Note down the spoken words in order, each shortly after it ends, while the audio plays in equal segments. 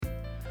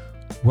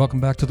Welcome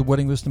back to the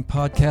Wedding Wisdom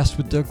Podcast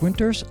with Doug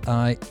Winters.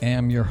 I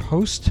am your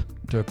host,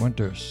 Doug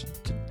Winters.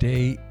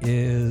 Today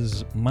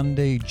is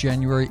Monday,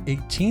 January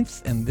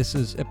 18th, and this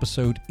is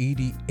episode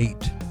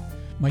 88.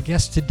 My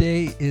guest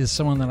today is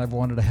someone that I've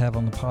wanted to have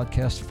on the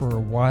podcast for a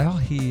while.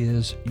 He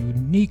is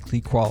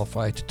uniquely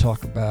qualified to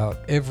talk about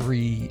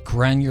every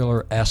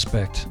granular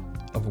aspect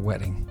of a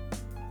wedding.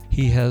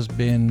 He has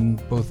been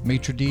both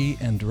maitre d'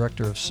 and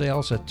director of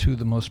sales at two of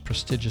the most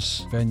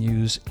prestigious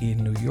venues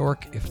in New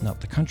York, if not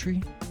the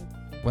country.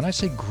 When I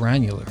say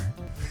granular,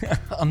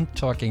 I'm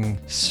talking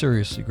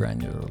seriously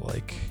granular,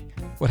 like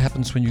what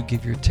happens when you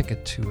give your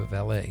ticket to a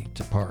valet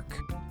to park.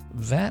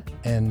 That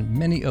and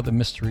many other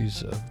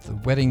mysteries of the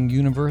wedding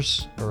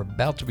universe are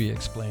about to be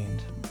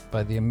explained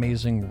by the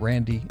amazing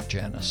Randy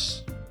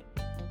Janis.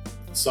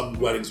 Some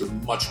weddings are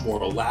much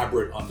more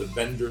elaborate on the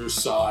vendor's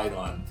side,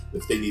 on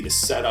if they need a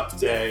setup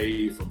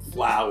day from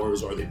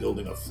flowers, or are they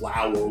building a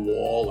flower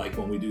wall, like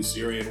when we do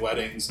Syrian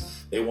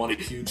weddings, they want a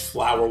huge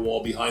flower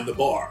wall behind the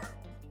bar.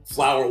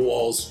 Flower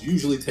walls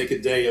usually take a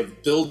day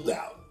of build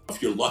out.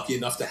 If you're lucky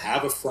enough to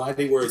have a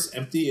Friday where it's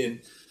empty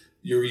and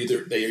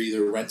they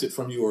either rent it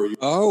from you or you...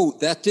 Oh,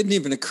 that didn't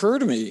even occur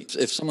to me.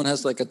 If someone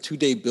has like a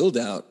 2-day build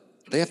out,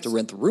 they have to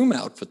rent the room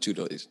out for 2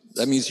 days.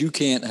 That means you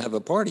can't have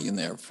a party in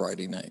there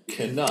Friday night.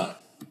 Cannot.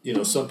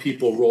 Some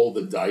people roll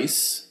the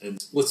dice,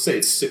 and let's say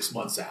it's 6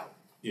 months out,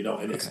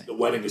 and the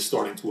wedding is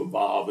starting to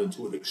evolve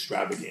into an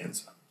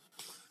extravaganza.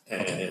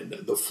 And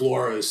the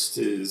florist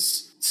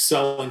is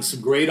selling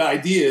some great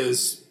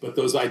ideas, but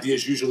those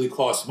ideas usually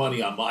cost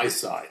money on my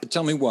side.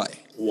 Tell me why.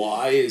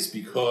 Why is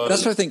because...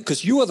 That's what I think,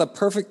 because you are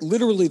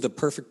literally the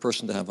perfect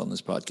person to have on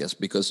this podcast,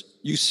 because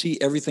you see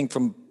everything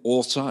from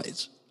all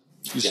sides.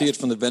 You see it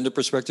from the vendor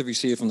perspective, you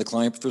see it from the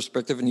client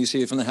perspective, and you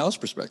see it from the house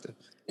perspective.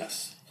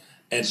 Yes.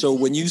 And so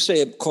when you say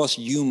it costs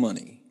you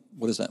money,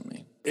 what does that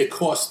mean? It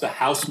costs the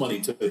house money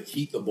to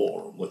heat the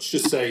ballroom. Let's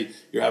just say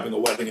you're having a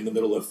wedding in the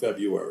middle of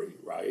February,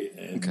 right?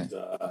 And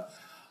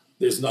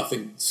there's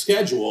nothing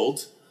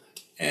scheduled,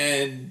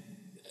 and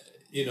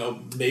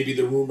maybe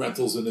the room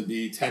rental's going to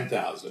be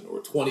 $10,000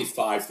 or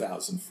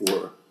 $25,000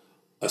 for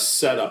a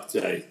setup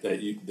day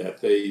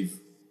that they've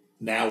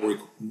now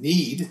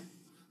need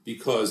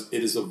because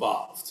it has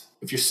evolved.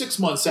 If you're 6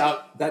 months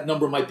out, that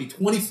number might be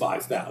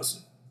 $25,000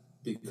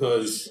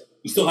 because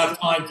you still have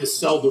time to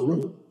sell the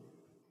room.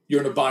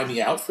 You're going to buy me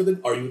out for are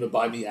you going to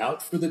buy me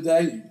out for the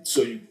day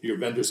so your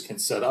vendors can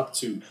set up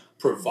to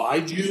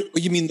provide you?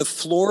 Well, you mean the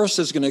florist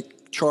is going to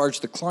charge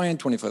the client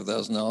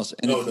 $25,000? No.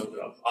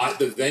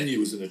 The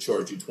venue is going to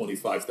charge you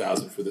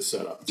 $25,000 for the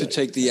setup day. To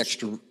take the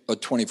extra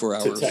 24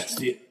 hours. To take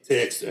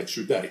the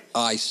extra day.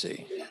 I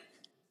see.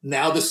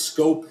 Now the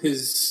scope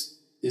is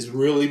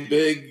really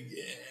big,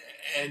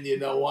 and you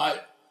know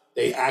what?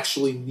 They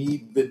actually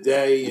need the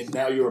day, and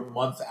now you're a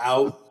month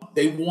out.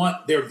 They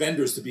want their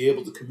vendors to be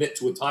able to commit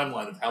to a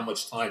timeline of how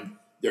much time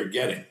they're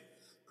getting,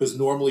 because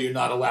normally you're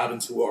not allowed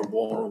into our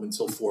ballroom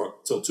until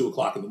 2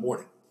 o'clock in the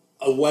morning.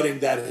 A wedding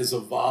that has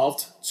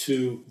evolved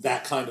to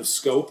that kind of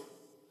scope,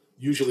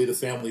 usually the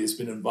family has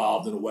been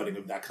involved in a wedding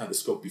of that kind of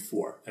scope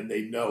before, and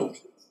they know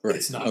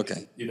it's not,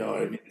 you know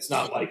what I mean? It's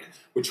not like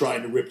we're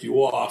trying to rip you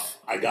off.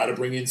 I got to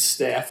bring in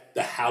staff,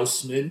 the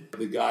housemen,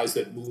 the guys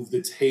that move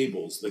the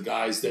tables, the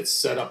guys that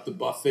set up the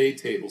buffet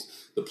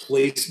tables, the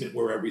placement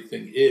where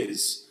everything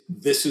is.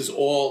 This is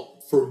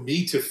all for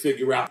me to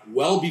figure out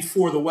well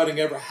before the wedding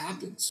ever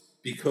happens,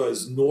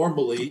 because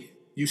normally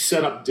you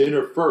set up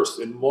dinner first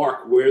and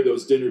mark where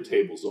those dinner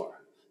tables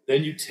are.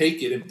 Then you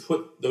take it and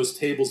put those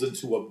tables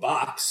into a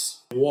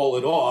box, wall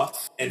it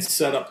off, and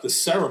set up the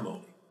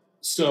ceremony.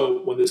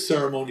 So when the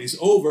ceremony's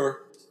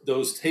over,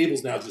 those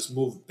tables now just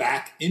move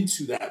back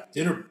into that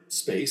dinner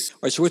space. All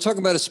right, so we're talking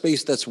about a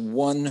space that's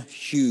one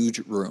huge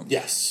room.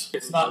 Yes.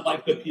 It's not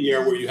like the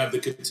Pierre where you have the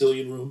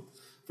cotillion room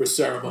for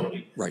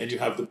ceremony, and you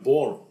have the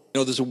ballroom.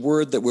 There's a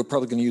word that we're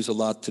probably going to use a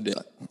lot today.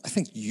 I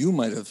think you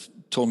might have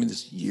told me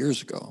this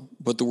years ago,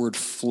 but the word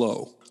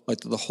flow.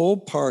 Like the whole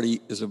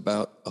party is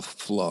about a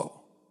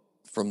flow.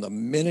 From the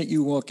minute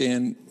you walk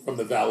in. From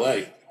the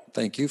valet.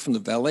 Thank you. From the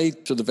valet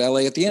to the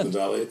valet at the end. The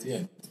valet at the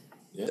end.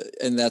 Yeah.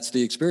 And that's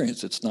the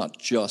experience. It's not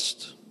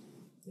just,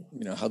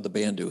 how'd the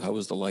band do? How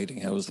was the lighting?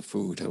 How was the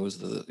food? How was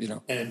the,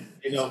 And,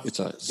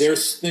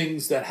 there's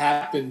things that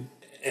happen.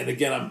 And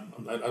again,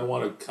 I don't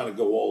want to kind of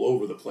go all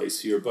over the place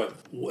here, but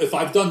if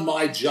I've done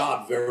my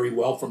job very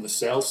well from the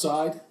sales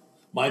side,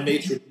 my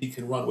maitre d'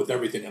 can run with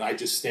everything, and I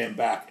just stand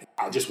back.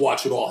 I just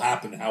watch it all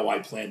happen how I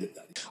planned it.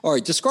 All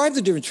right, describe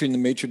the difference between the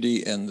maitre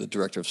d' and the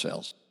director of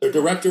sales. The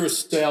director of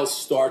sales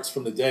starts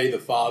from the day the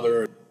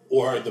father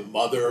or the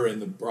mother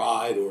and the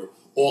bride or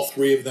all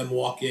three of them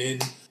walk in,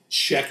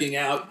 checking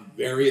out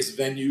various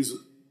venues.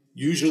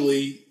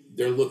 Usually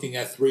they're looking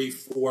at 3,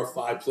 4,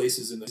 5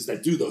 places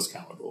that do those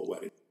calendar roll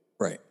weddings.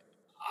 Right.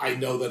 I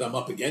know that I'm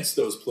up against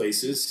those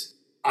places.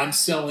 I'm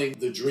selling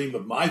the dream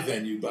of my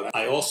venue, but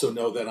I also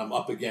know that I'm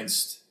up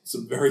against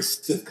some very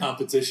stiff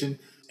competition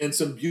and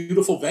some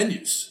beautiful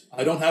venues.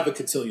 I don't have a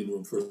cotillion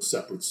room for a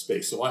separate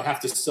space, so I have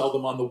to sell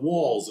them on the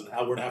walls and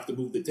how we're going to have to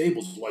move the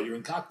tables while you're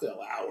in cocktail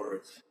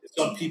hour.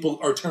 Some people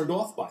are turned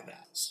off by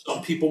that.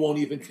 Some people won't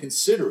even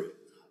consider it.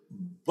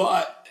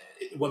 But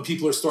when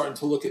people are starting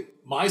to look at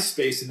my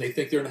space and they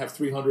think they're going to have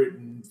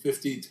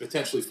 350 to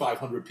potentially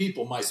 500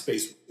 people, my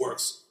space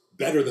works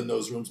better than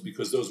those rooms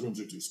because those rooms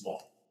are too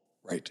small.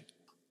 Right.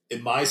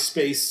 In my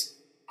space,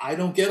 I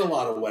don't get a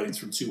lot of weddings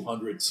from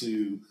 200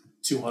 to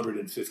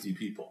 250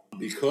 people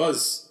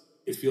because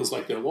it feels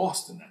like they're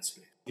lost in that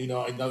space. You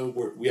know, I know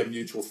we have a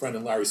mutual friend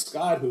in Larry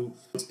Scott who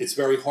it's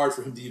very hard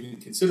for him to even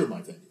consider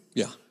my venue.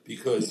 Yeah.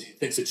 Because he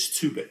thinks it's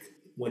too big.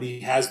 When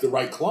he has the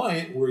right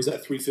client where he's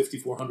at 350,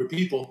 400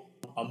 people,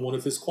 I'm one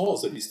of his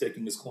calls that he's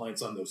taking his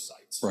clients on those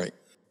sites. Right.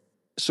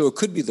 So it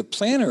could be the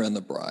planner and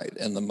the bride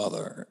and the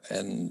mother,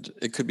 and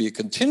it could be a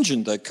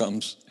contingent that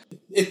comes.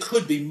 It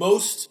could be.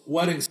 Most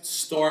weddings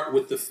start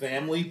with the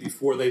family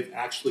before they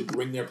actually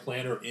bring their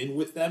planner in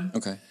with them.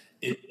 Okay.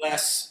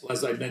 Unless,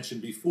 as I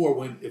mentioned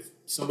before, if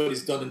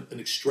somebody's done an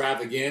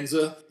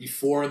extravaganza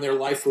before in their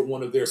life for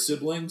one of their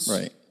siblings,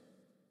 Right.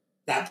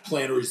 that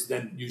planner is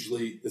then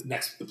usually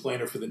the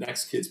planner for the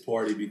next kid's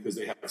party because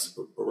they have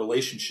a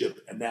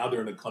relationship, and now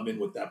they're going to come in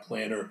with that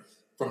planner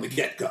from the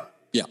get-go.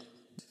 Yeah.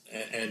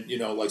 And you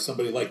know, like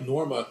somebody like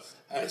Norma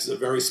has a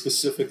very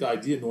specific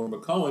idea. Norma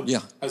Cohen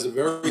has a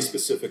very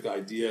specific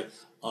idea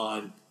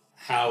on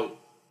how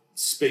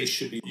space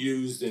should be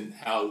used and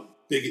how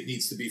big it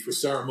needs to be for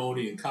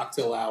ceremony and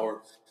cocktail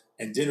hour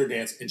and dinner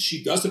dance. And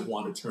she doesn't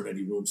want to turn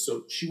any rooms,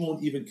 so she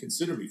won't even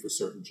consider me for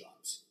certain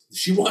jobs.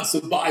 She wants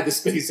to buy the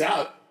space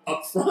out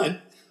up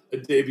front a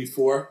day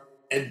before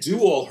and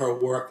do all her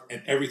work,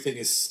 and everything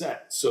is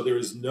set, so there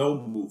is no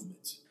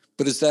movement.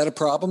 But is that a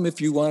problem if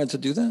you wanted to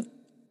do that?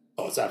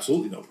 Oh, it's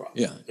absolutely no problem.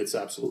 Yeah. It's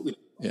absolutely no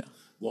problem. Yeah.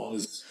 As long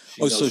as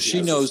she so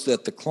she knows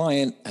that the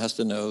client has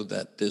to know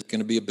that there's going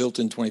to be a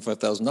built-in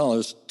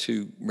 $25,000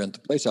 to rent the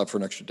place out for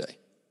an extra day.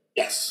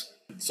 Yes.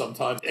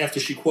 Sometimes after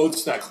she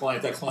quotes that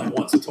client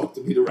wants to talk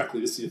to me directly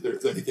to see if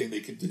there's anything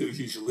they can do,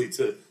 usually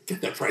to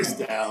get that price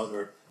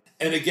down.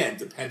 And again,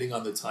 depending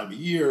on the time of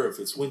year, if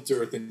it's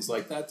winter or things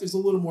like that, there's a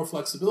little more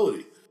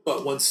flexibility.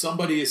 But when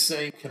somebody is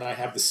saying, can I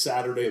have the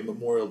Saturday of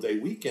Memorial Day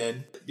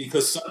weekend?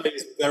 Because Sunday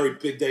is a very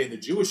big day in the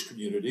Jewish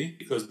community,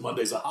 because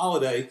Monday's a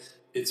holiday,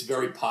 it's a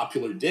very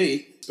popular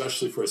date,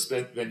 especially for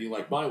a venue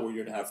like mine where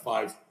you're going to have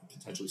 500,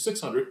 potentially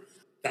 600.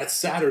 That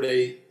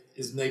Saturday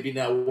is maybe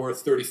now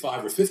worth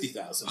 $35,000 or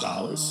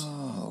 $50,000.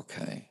 Oh,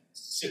 okay.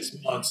 6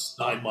 months,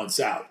 9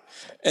 months out.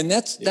 And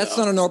that's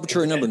not an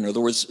arbitrary number. In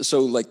other words, so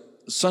like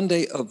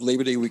Sunday of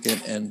Labor Day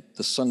weekend and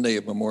the Sunday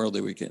of Memorial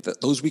Day weekend,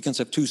 those weekends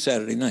have 2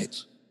 Saturday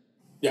nights.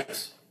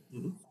 Yes.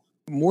 Mm-hmm.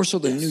 More so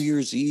than New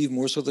Year's Eve,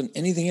 more so than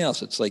anything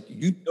else. It's like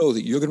you know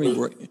that you're going to be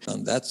working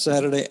on that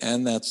Saturday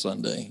and that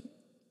Sunday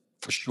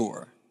for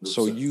sure.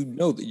 So you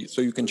know that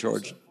so you can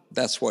charge.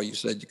 That's why you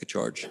said you could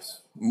charge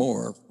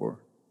more for.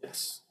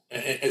 Yes.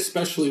 And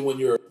especially when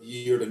you're a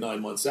year to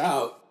 9 months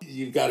out,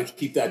 you've got to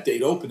keep that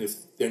date open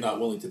if they're not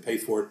willing to pay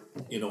for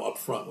it, up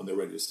front when they're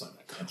ready to sign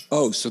that contract.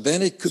 Oh, so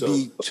then it could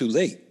be too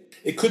late.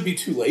 It could be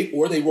too late,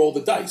 or they roll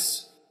the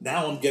dice.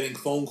 Now I'm getting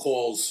phone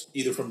calls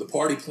either from the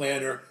party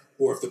planner,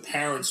 or if the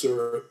parents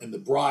and the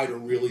bride are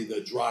really the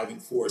driving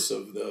force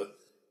of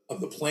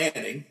the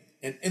planning.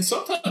 And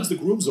sometimes the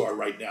grooms are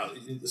right now,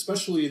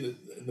 especially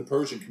in the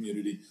Persian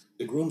community.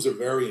 The grooms are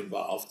very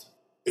involved.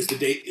 Is the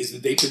date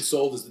been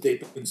sold? Is the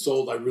date been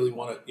sold? I really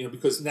want to,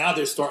 because now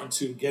they're starting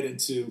to get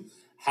into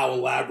how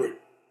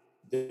elaborate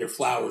their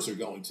flowers are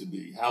going to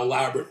be, how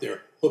elaborate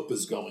their chuppah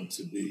is going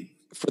to be.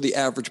 For the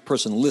average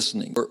person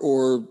listening,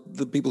 or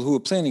the people who are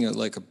planning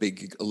like a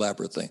big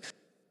elaborate thing,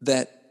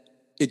 that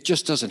it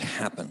just doesn't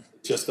happen.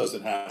 It just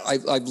doesn't happen.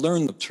 I've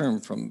learned the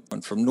term from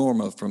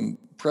Norma, from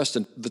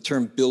Preston, the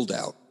term build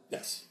out.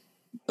 Yes.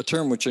 A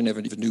term which I never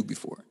even knew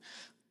before.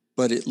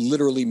 But it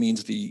literally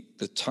means the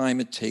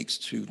time it takes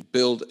to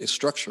build a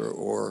structure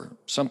or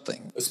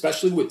something.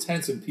 Especially with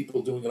tents and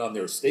people doing it on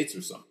their estates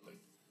or something.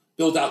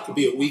 Build out could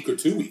be a week or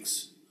 2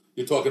 weeks.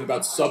 You're talking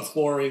about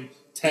subflooring,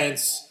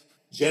 tents,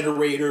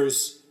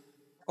 generators.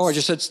 Oh, I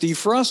just said Steve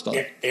Frost on.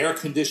 Air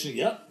conditioning.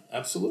 Yeah,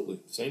 absolutely.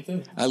 Same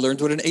thing. I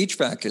learned what an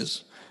HVAC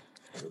is.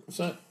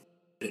 100%.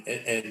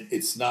 And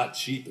it's not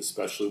cheap,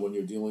 especially when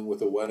you're dealing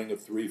with a wedding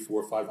of 300,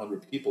 400,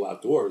 500 people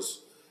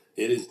outdoors.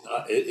 It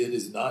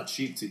is not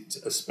cheap,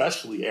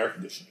 especially air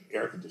conditioning.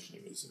 Air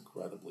conditioning is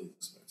incredibly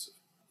expensive.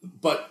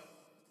 But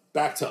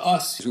back to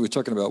us. We were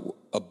talking about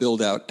a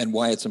build out and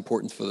why it's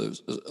important for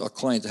a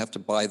client to have to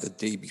buy the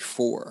day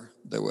before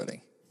their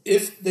wedding.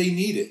 If they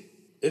need it.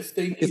 If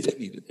they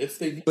need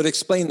it. But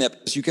explain that,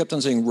 because you kept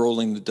on saying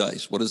rolling the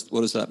dice. What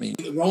does that mean?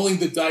 Rolling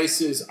the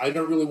dice is I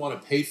don't really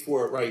want to pay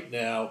for it right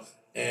now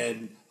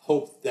and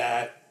hope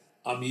that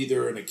I'm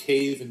either in a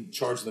cave and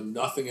charge them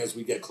nothing as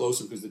we get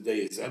closer because the day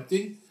is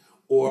empty,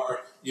 or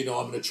I'm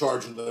going to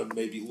charge them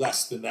maybe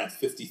less than that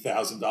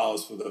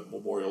 $50,000 for the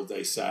Memorial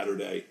Day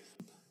Saturday.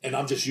 And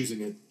I'm just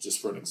using it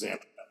just for an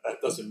example. That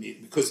doesn't mean,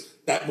 because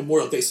that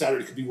Memorial Day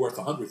Saturday could be worth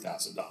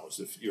 $100,000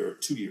 if you're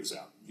 2 years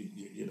out.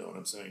 You know what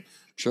I'm saying?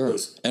 Sure.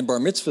 Because, And bar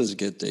mitzvahs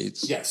get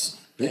dates. yes.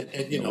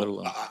 And you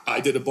know, I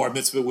did a bar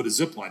mitzvah with a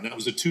zip line. That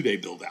was a 2-day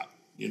build out.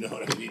 You know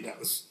what I mean? That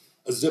was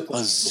a zip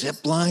line. A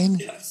zip line?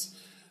 Yes.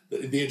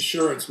 The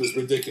insurance was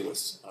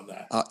ridiculous on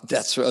that.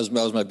 That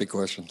was my big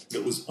question.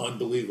 It was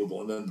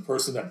unbelievable. And then the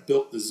person that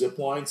built the zip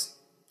lines,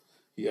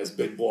 he has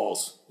big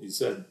balls. He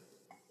said,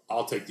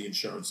 I'll take the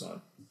insurance on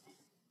it.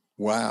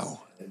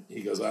 Wow. And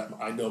he goes,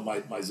 I know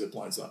my zip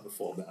line's not going to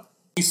fall down.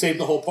 He saved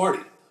the whole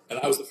party. And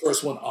I was the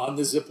first one on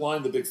the zip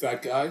line, the big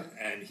fat guy,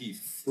 and he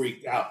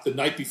freaked out the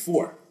night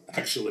before,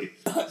 actually.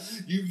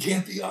 You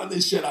can't be on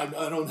this shit. I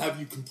don't have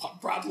you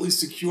properly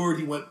secured.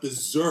 He went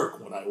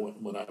berserk when I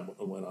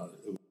went on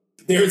it.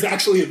 There's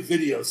actually a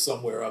video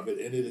somewhere of it,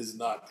 and it is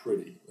not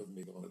pretty of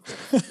me going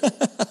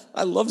across.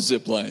 I love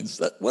zip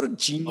lines. What a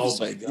genius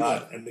idea. Oh, my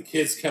God. And the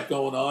kids kept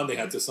going on. They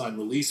had to sign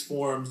release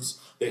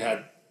forms. They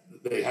had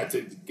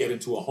to get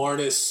into a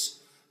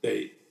harness.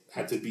 They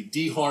had to be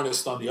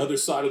de-harnessed on the other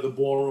side of the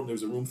ballroom. There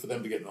was a room for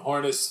them to get in the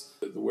harness.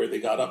 Where they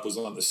got up was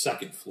on the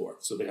second floor,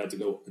 so they had to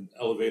go an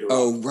elevator.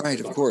 Oh, right,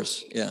 of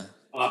course, yeah.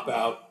 Hop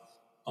out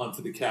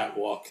onto the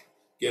catwalk,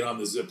 get on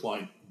the zip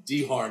line,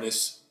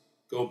 de-harness,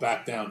 go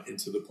back down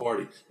into the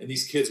party. And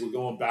these kids were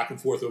going back and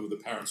forth over the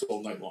parents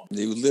all night long.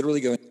 They were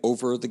literally going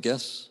over the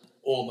guests?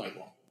 All night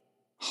long.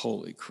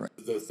 Holy crap.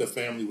 The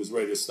family was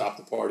ready to stop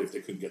the party if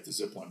they couldn't get the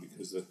zip line,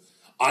 because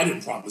I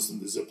didn't promise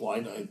them the zip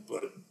line,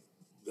 but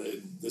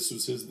this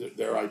was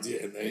their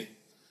idea, and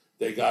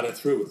they got it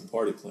through with the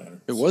party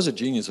planner. It was a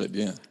genius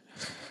idea.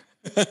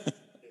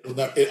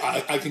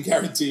 I can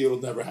guarantee you it'll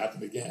never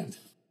happen again.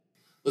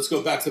 Let's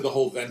go back to the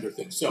whole vendor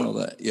thing.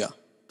 So yeah.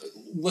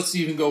 Let's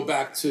even go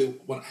back to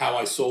how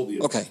I sold the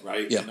event,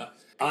 right? Yeah. And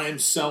I'm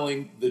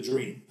selling the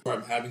dream.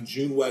 I'm having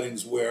June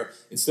weddings where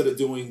instead of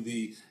doing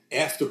the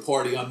after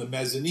party on the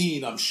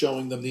mezzanine, I'm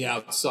showing them the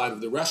outside of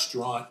the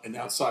restaurant, and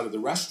outside of the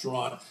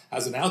restaurant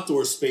has an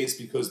outdoor space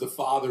because the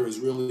father is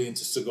really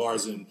into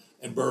cigars and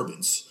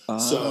bourbons.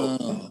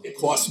 So it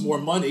costs more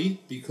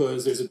money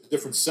because there's a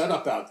different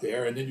setup out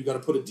there, and then you got to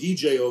put a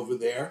DJ over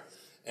there.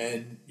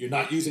 And you're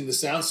not using the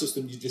sound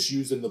system; you're just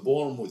using the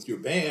ballroom with your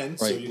band.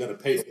 Right. So you got to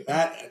pay for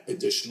that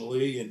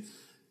additionally.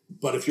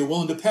 But if you're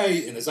willing to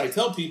pay, and as I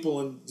tell people,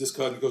 and this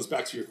kind of goes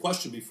back to your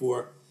question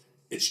before,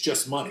 it's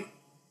just money.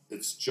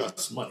 It's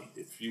just money.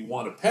 If you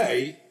want to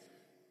pay,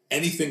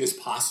 anything is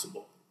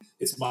possible.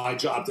 It's my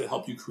job to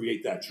help you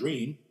create that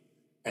dream,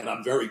 and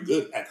I'm very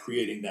good at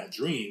creating that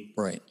dream.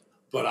 Right.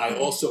 But I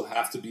also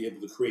have to be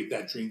able to create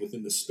that dream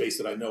within the space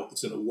that I know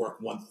it's going to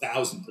work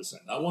 1,000%,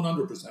 not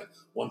 100%,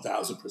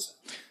 1,000%.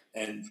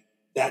 And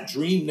that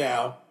dream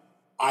now,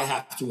 I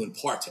have to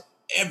impart to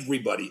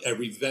everybody,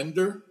 every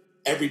vendor,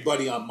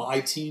 everybody on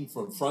my team,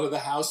 from front of the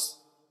house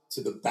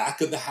to the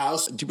back of the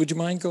house. Would you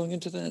mind going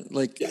into that?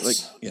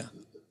 Yes. Yeah.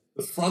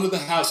 The front of the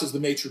house is the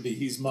maitre d'.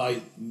 He's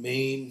my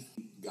main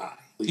guy.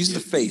 He's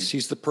the face.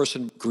 He's the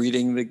person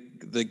greeting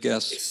the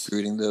guests,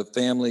 greeting the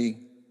family.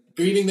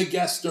 Greeting the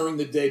guests during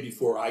the day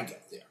before I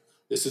get there.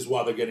 This is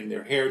while they're getting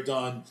their hair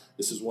done.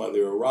 This is while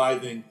they're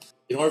arriving.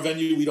 In our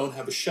venue, we don't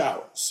have a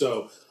shower.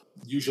 So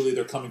usually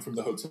they're coming from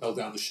the hotel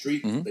down the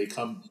street. Mm-hmm. They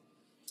come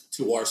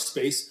to our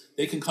space.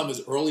 They can come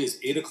as early as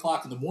 8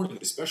 o'clock in the morning,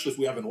 especially if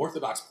we have an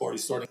Orthodox party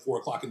starting at 4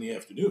 o'clock in the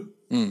afternoon.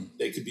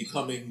 They could be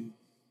coming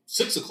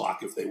 6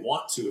 o'clock if they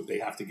want to, if they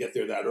have to get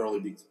there that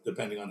early,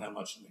 depending on how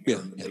much hair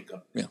and the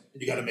makeup. Yeah.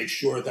 You got to make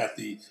sure that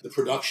the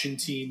production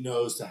team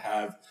knows to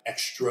have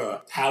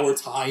extra power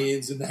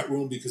tie-ins in that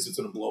room, because it's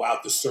going to blow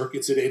out the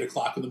circuits at 8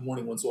 o'clock in the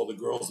morning once all the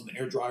girls and the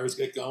hair dryers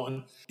get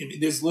going. I mean,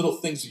 there's little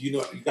things you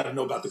got to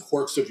know about the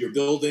quirks of your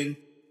building.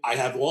 I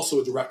have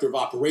also a director of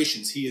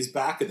operations. He is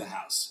back of the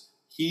house.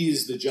 He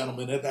is the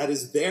gentleman that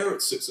is there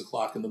at 6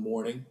 o'clock in the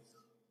morning,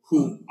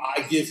 who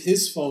I give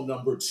his phone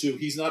number to.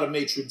 He's not a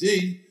maitre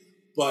d',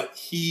 but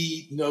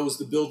he knows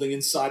the building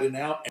inside and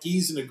out. And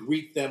he's going to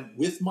greet them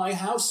with my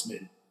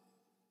housemen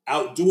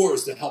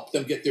outdoors to help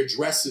them get their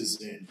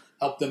dresses in,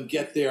 help them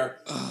get their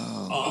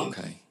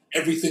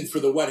everything for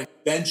the wedding,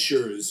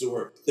 benchers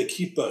or the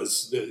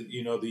kippas, the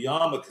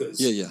yarmulkes,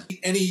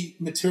 any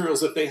materials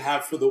that they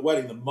have for the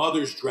wedding, the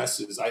mother's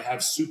dresses. I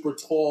have super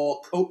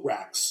tall coat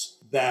racks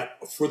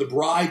that for the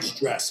bride's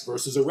dress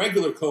versus a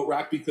regular coat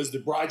rack, because the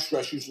bride's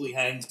dress usually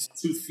hangs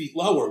 2 feet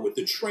lower with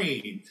the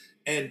train,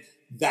 and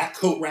that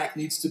coat rack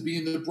needs to be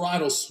in the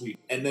bridal suite.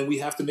 And then we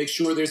have to make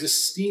sure there's a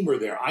steamer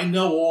there. I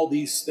know all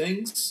these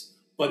things,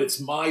 but it's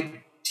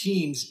my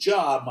team's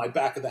job, my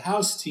back of the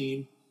house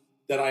team,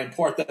 that I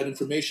impart that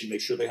information,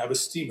 make sure they have a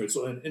steamer.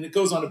 So, and it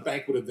goes on a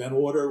banquet event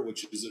order,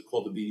 which is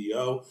called the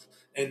BEO.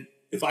 And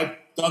if I've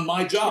done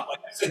my job, like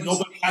I said,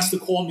 nobody has to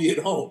call me at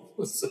home.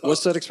 So,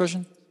 what's that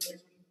expression?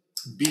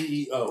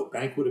 BEO,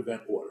 banquet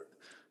event order.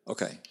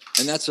 Okay.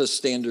 And that's a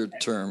standard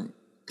term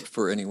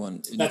for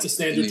anyone. That's a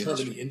standard term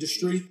in the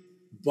industry.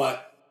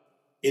 But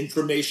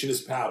information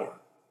is power.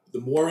 The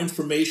more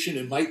information,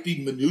 it might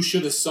be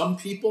minutia to some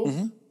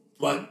people,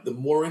 but the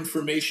more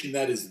information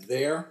that is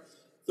there,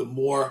 the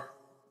more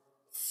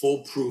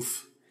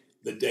foolproof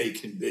the day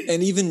can be.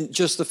 And even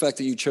just the fact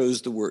that you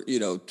chose the word,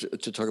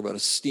 to talk about a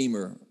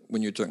steamer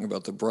when you're talking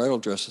about the bridal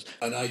dresses.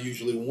 And I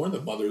usually warn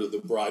the mother of the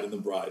bride and the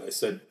bride. I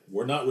said,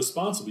 we're not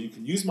responsible. You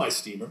can use my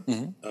steamer,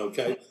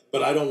 okay?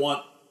 But I don't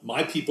want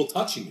my people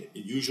touching it.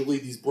 And usually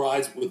these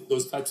brides with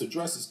those types of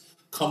dresses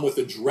come with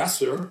a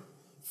dresser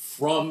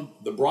from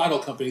the bridal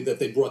company that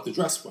they brought the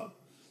dress from.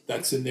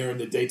 That's in there in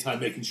the daytime,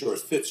 making sure it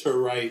fits her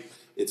right,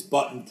 it's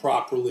buttoned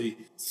properly.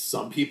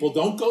 Some people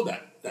don't go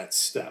that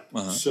step.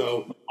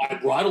 So my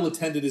bridal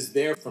attendant is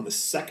there from the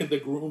second the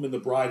groom and the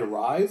bride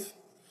arrive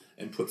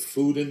and put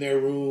food in their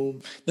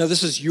room. Now,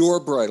 this is your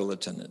bridal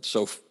attendant.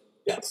 So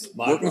yes,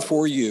 working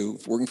for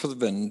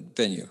the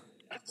venue.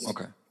 Yes.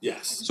 Okay.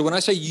 Yes. So when I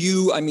say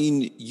you, I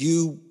mean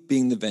you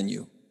being the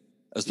venue.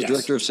 As the Yes.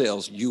 director of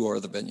sales, you are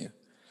the venue.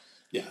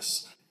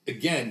 Yes.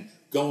 Again,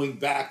 going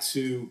back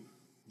to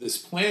this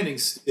planning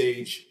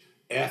stage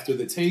after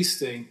the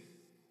tasting,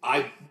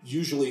 I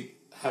usually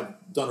have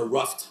done a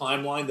rough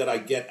timeline that I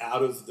get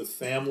out of the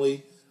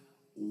family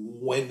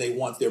when they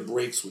want their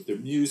breaks with their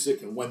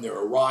music and when they're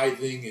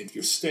arriving. And if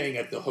you're staying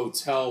at the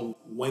hotel,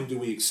 when do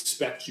we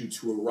expect you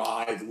to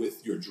arrive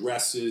with your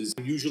dresses?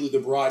 Usually the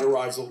bride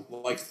arrives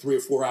like 3 or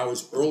 4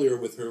 hours earlier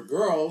with her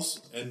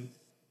girls, and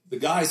the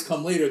guys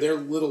come later. They're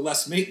a little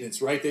less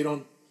maintenance, right? They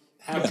don't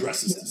have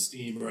dresses to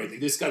steam or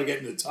anything. They just got to get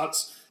in the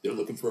tux. They're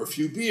looking for a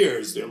few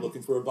beers. They're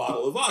looking for a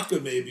bottle of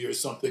vodka maybe or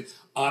something.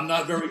 I'm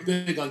not very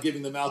big on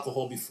giving them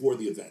alcohol before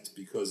the event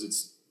because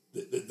it's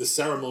the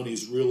ceremony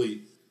is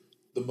really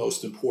the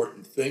most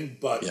important thing.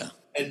 But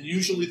and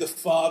usually the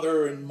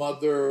father and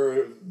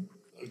mother,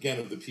 again,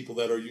 of the people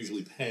that are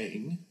usually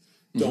paying,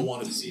 don't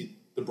want to see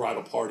the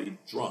bridal party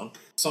drunk.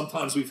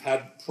 Sometimes we've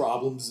had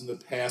problems in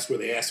the past where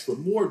they ask for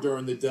more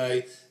during the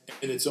day,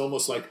 and it's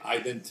almost like I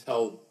then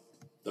tell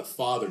the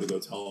father to go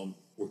tell them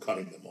we're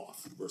cutting them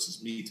off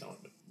versus me telling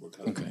them we're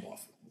cutting them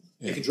off.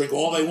 They can drink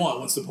all they want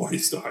once the party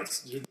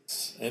starts.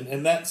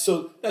 And that's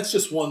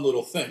just one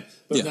little thing.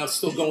 But now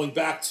still going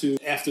back to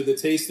after the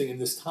tasting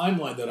and this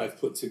timeline that I've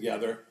put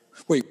together.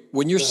 Wait,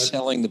 when you're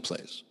selling the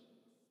place,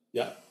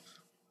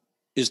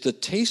 is the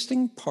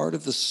tasting part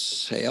of the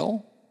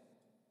sale?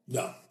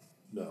 No.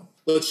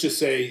 Let's just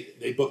say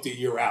they booked a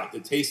year out. The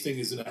tasting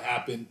is going to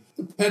happen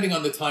depending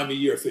on the time of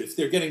year. If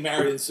they're getting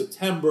married in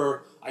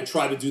September, I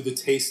try to do the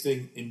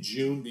tasting in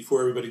June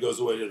before everybody goes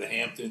away to the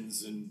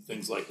Hamptons and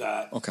things like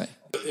that. Okay.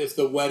 If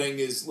the wedding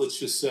is, let's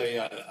just say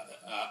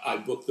I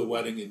booked the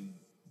wedding in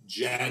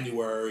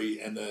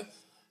January and the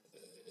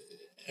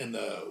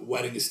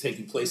wedding is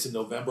taking place in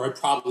November, I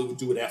probably would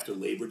do it after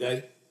Labor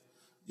Day.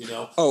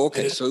 Oh,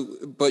 okay.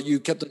 But you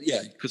kept,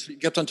 because you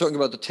kept on talking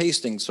about the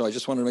tasting. So I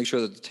just wanted to make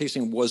sure that the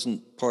tasting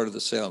wasn't part of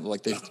the sale.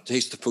 Like they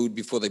taste the food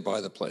before they buy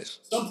the place.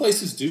 Some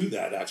places do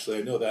that, actually.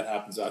 I know that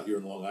happens out here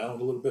in Long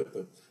Island a little bit,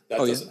 but that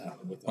doesn't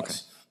happen with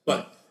us.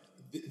 But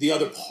the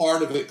other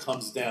part of it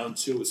comes down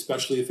to,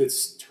 especially if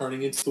it's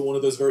turning into one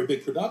of those very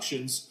big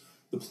productions,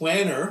 the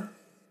planner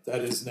that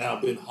has now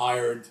been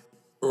hired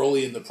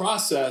early in the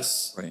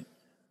process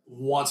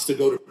wants to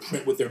go to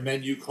print with their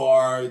menu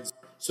cards.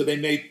 So they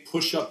may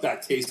push up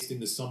that tasting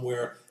to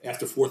somewhere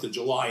after 4th of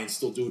July and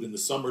still do it in the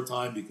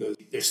summertime because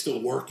they're still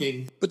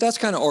working. But that's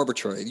kind of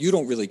arbitrary. You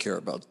don't really care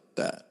about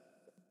that.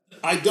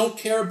 I don't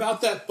care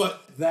about that,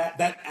 but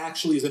that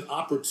actually is an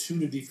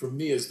opportunity for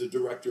me as the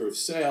director of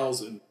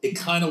sales, and it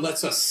kind of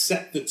lets us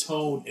set the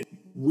tone and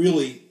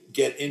really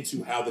get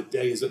into how the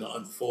day is going to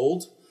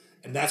unfold.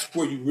 And that's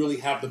where you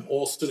really have them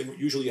all sitting.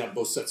 Usually you have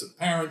both sets of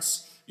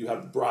parents. You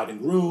have the bride and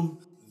groom.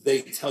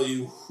 They tell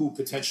you who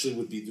potentially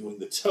would be doing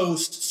the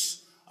toasts.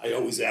 I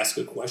always ask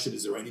a question,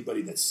 is there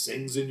anybody that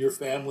sings in your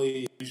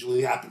family? It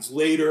usually happens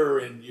later,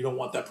 and you don't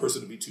want that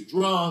person to be too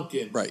drunk.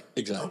 And right,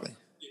 exactly.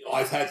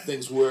 I've had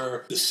things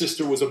where the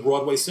sister was a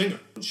Broadway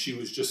singer. She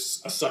was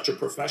just such a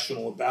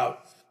professional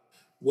about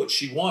what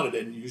she wanted,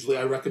 and usually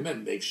I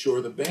recommend make sure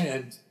the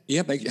band...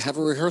 have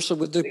a rehearsal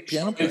with the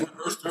piano player. They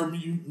rehearsed her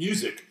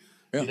music.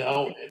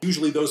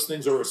 Usually those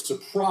things are a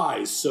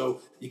surprise, so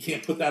you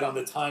can't put that on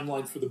the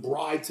timeline for the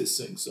bride to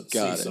sing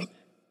something. Got it.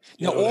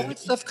 Now, all that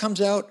stuff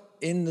comes out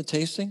in the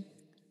tasting?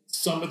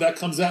 Some of that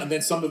comes out, and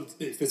then some of,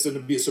 if it's going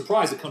to be a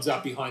surprise, it comes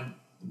out behind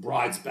the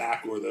bride's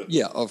back or the...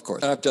 Yeah, of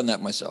course. I've done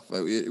that myself.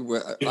 I've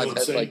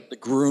had like the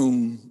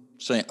groom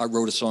saying, I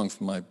wrote a song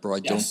for my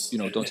bride. Yes.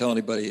 Don't tell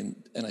anybody.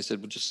 And I said,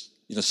 well, just,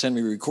 send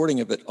me a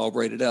recording of it. I'll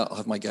write it out. I'll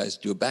have my guys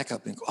do a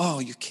backup and go, oh,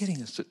 you're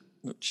kidding us.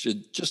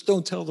 Just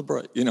don't tell the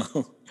bride,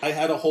 I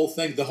had a whole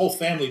thing. The whole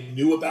family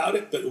knew about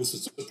it, but it was a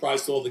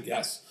surprise to all the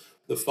guests.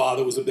 The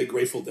father was a big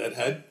Grateful Dead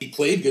head. He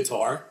played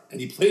guitar, and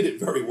he played it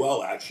very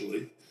well,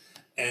 actually.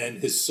 And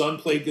his son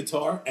played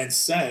guitar and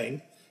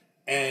sang.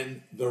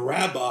 And the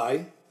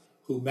rabbi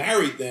who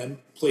married them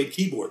played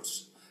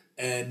keyboards.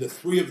 And the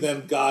three of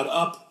them got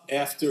up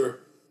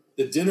after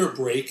the dinner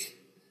break,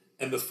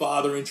 and the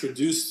father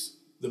introduced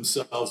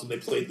themselves, and they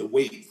played The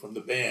Weight from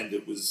the band.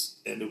 It was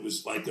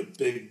like a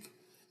big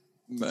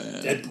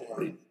Dead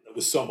party. It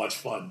was so much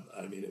fun.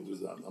 I mean, it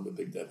was. I'm a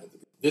big Deadhead.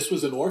 This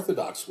was an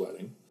Orthodox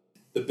wedding.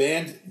 The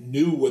band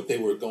knew what they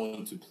were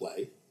going to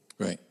play,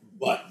 right?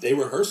 But they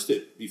rehearsed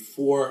it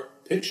before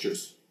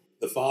pictures.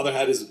 The father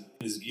had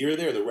his gear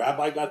there. The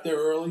rabbi got there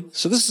early.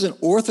 So this is an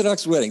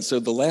Orthodox wedding. So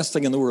the last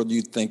thing in the world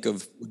you'd think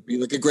of would be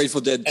like a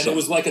Grateful Dead And song. it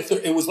was like a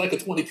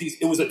 20-piece.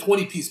 It was a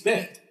 20-piece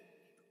band.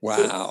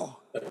 Wow.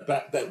 That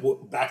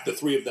backed the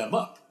three of them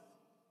up.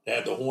 They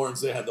had the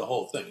horns. They had the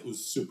whole thing. It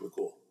was super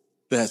cool.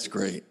 That's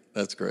great.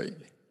 That's great.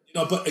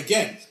 But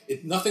again,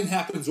 nothing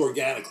happens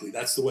organically.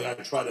 That's the way I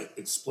try to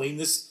explain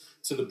this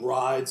to the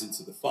brides and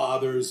to the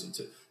fathers and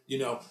to,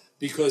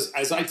 because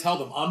as I tell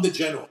them, I'm the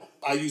general.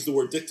 I use the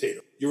word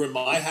dictator. You're in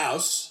my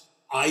house.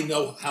 I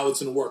know how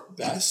it's going to work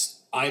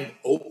best. I'm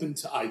open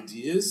to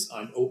ideas.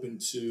 I'm open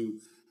to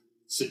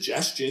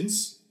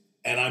suggestions,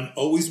 and I'm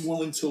always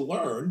willing to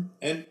learn.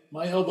 And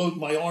my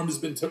arm has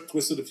been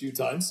twisted a few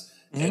times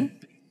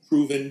and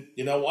proven,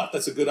 you know what,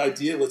 that's a good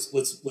idea.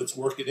 Let's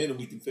work it in,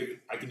 and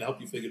I can help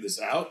you figure this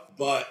out.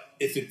 But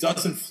if it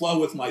doesn't flow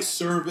with my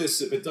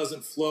service, if it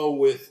doesn't flow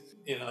with,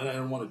 and I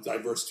don't want to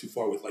diverse too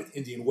far with like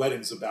Indian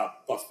weddings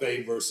about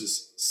buffet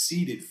versus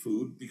seated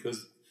food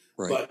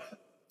but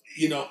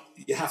you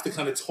have to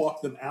kind of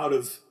talk them out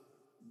of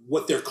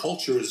what their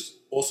culture is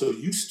also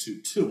used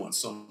to too on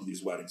some of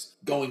these weddings.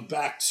 Going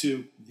back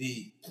to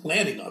the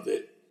planning of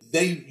it,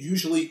 they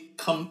usually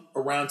come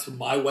around to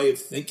my way of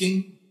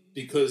thinking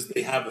because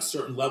they have a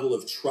certain level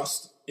of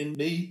trust in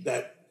me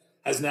that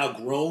has now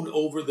grown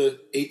over the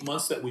 8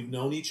 months that we've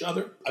known each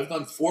other. I've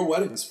done 4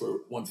 weddings for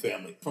one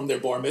family, from their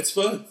bar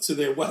mitzvah to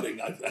their wedding.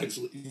 I've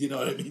actually, you know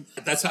what I mean?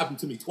 That's happened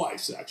to me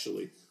twice,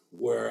 actually,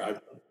 where I've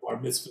done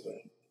bar mitzvah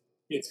and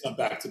kids come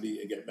back to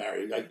me and get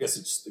married. I guess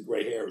it's just the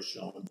gray hair is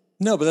showing.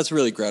 No, but that's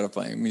really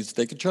gratifying. It means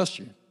they can trust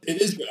you.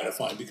 It is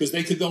gratifying because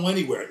they could go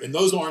anywhere. And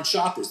those aren't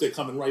shoppers. They're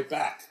coming right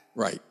back.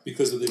 Right.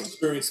 Because of the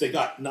experience they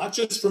got, not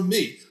just from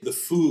me, the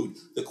food,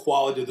 the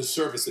quality of the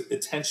service, the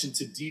attention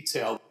to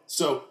detail.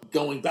 So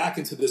going back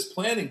into this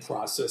planning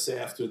process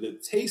after the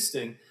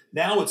tasting,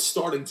 now it's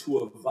starting to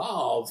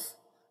evolve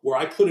where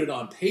I put it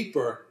on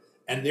paper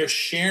and they're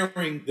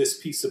sharing this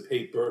piece of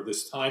paper,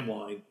 this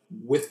timeline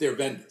with their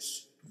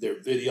vendors, their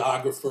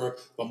videographer.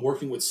 If I'm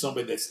working with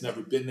somebody that's never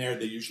been there,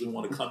 they usually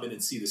want to come in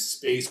and see the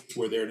space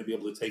where they're going to be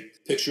able to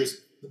take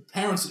pictures. The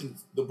parents and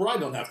the bride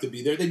don't have to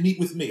be there. They meet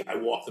with me. I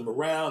walk them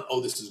around.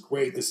 Oh, this is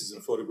great. This is in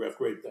a photograph.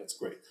 Great. That's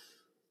great.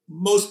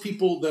 Most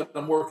people that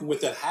I'm working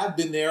with that have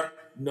been there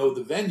know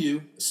the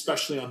venue,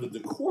 especially on the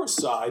decor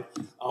side.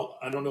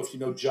 I don't know if you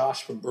know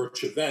Josh from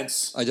Birch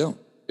Events. I don't.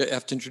 You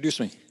have to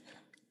introduce me.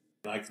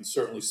 And I can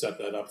certainly set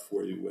that up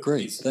for you.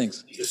 Great.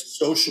 Thanks. He's a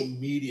social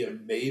media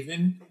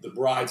maven. The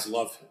brides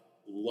love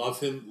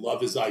him,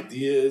 love his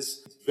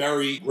ideas.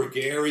 Very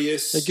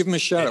gregarious. Hey, give him a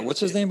shout out.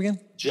 What's his name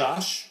again?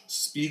 Josh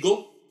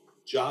Spiegel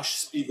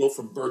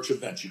from Birch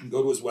Events. You can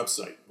go to his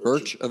website.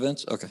 Birch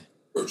Events? Okay.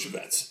 Birch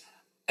Events.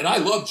 And I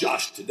love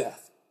Josh to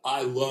death.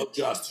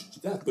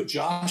 But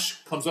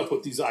Josh comes up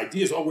with these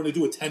ideas. Oh, we're going to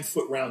do a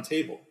 10-foot round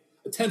table.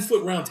 A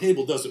 10-foot round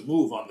table doesn't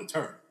move on the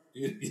turn.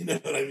 You know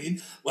what I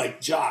mean?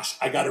 Like, Josh,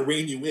 I got to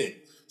rein you in.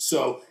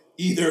 So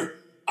either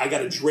I got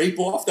to drape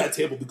off that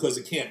table because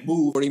it can't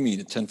move. What do you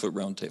mean, a 10-foot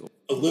round table?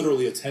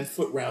 Literally a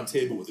 10-foot round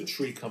table with a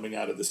tree coming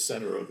out of the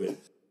center of it.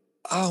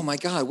 Oh, my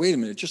God. Wait a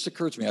minute. It just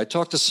occurred to me. I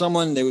talked to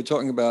someone. They were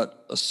talking about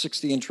a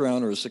 60-inch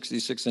round or a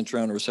 66-inch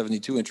round or a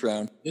 72-inch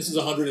round. This is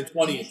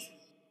 120-inch.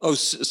 Oh,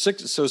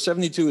 so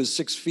 72 is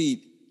 6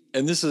 feet,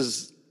 and this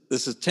is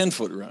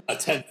 10-foot round. A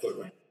 10-foot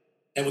round.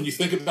 And when you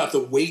think about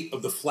the weight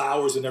of the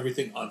flowers and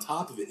everything on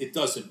top of it, it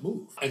doesn't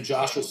move. And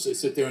Josh will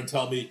sit there and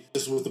tell me,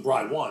 this is what the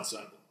bride wants.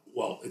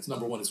 Well, it's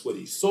number one, it's what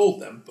he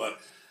sold them, but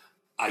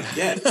I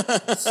get it.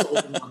 I sold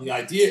them on the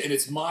idea, and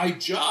it's my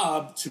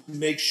job to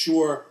make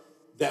sure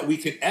that we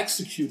can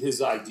execute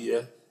his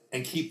idea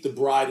and keep the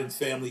bride and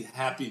family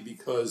happy,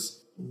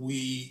 because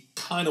we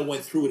kind of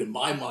went through it in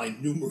my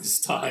mind numerous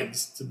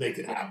times to make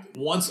it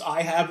happen. Once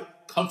I have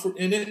comfort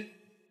in it,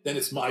 then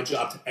it's my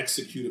job to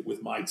execute it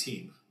with my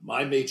team.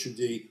 My maitre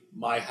d',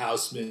 my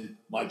houseman,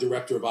 my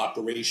director of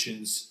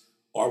operations.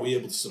 Are we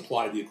able to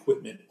supply the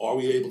equipment? Are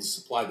we able to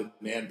supply the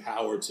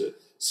manpower to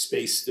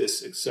space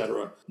this,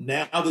 etc.?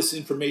 Now, this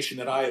information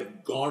that I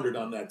have garnered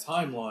on that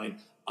timeline,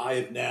 I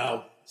have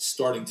now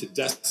starting to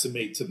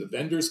decimate to the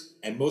vendors,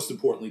 and most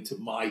importantly to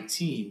my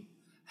team,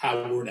 how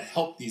we're going to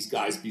help these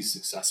guys be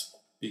successful.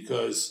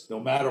 Because no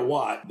matter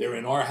what, they're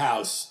in our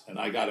house, and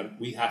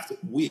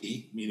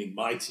we, meaning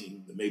my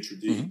team, the maitre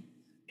d',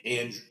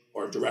 and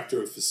our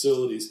director of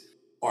facilities,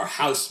 our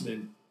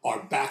houseman,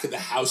 our back of the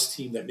house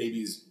team that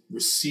maybe is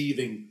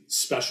receiving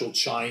special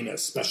china,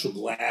 special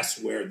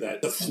glassware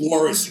that the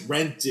florist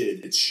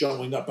rented. It's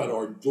showing up at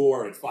our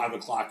door at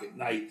 5:00 at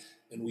night,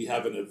 and we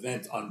have an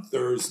event on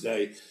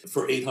Thursday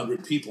for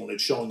 800 people, and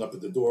it's showing up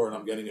at the door, and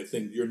I'm getting a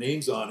thing, your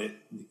name's on it.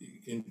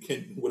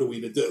 What are we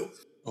to do?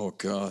 Oh,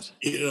 God.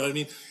 You know what I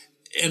mean?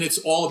 And it's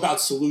all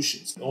about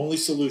solutions. Only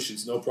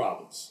solutions, no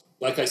problems.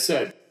 Like I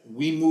said,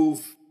 we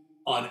move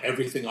on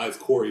everything I've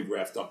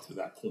choreographed up to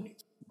that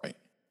point. Right.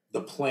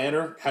 The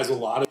planner has a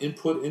lot of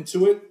input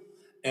into it.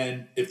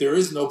 And if there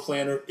is no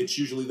planner, it's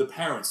usually the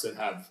parents that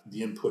have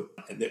the input.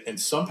 And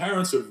some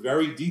parents are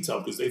very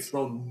detailed because they've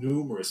thrown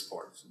numerous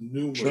parties,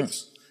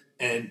 numerous. Sure.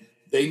 And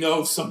they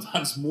know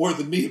sometimes more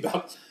than me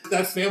about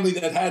that family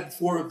that had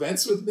 4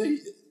 events with me.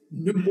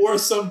 Knew more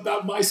some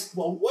about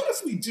well, what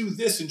if we do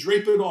this and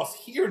drape it off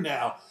here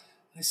now?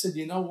 And I said,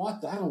 you know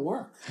what? That'll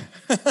work.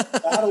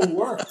 That'll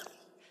work.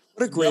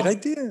 What a great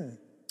idea.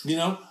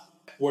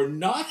 We're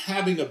not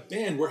having a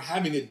band. We're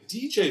having a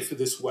DJ for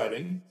this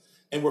wedding,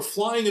 and we're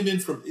flying him in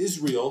from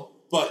Israel,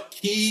 but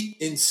he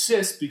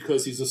insists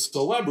because he's a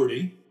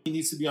celebrity, he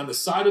needs to be on the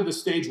side of the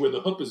stage where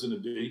the hook is going to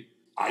be.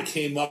 I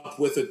came up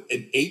with an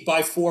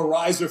 8x4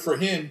 riser for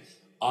him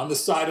on the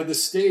side of the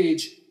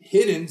stage,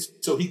 hidden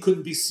so he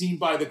couldn't be seen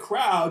by the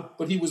crowd,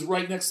 but he was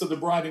right next to the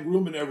bride and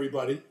groom and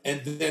everybody.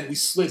 And then we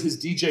slid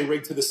his DJ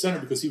rig to the center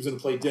because he was going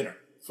to play dinner.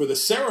 For the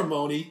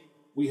ceremony,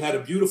 we had a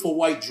beautiful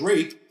white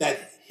drape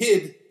that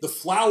hid the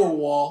flower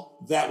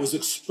wall that was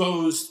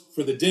exposed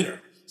for the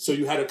dinner. So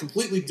you had a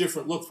completely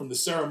different look from the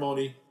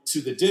ceremony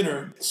to the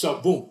dinner. So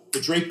boom, the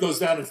drape goes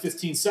down in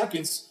 15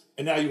 seconds.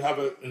 And now you have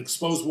an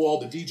exposed wall.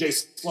 The DJ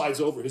slides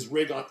over his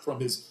rig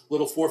from his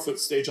little 4-foot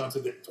stage onto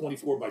the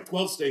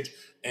 24x12 stage.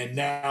 And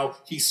now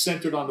he's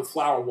centered on the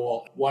flower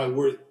wall while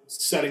we're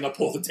setting up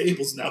all the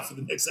tables now for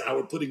the next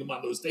hour, putting them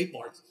on those tape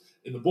marks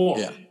in the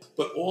ballroom. Yeah.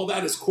 But all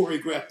that is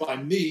choreographed by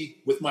me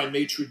with my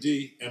maitre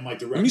d' and my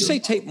director. When you say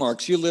tape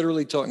marks, you're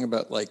literally talking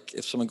about like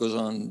if someone goes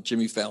on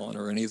Jimmy Fallon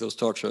or any of those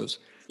talk shows,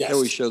 yes. They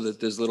always show that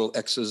there's little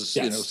X's.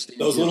 Yes.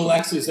 Those little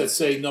X's that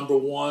say number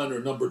 1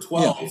 or number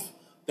 12. Yeah.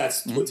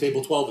 That's what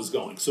table 12 is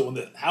going. So when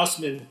the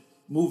houseman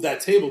moved that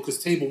table,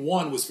 because table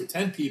 1 was for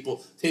 10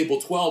 people, table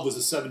 12 was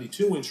a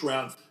 72-inch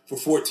round for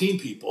 14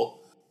 people,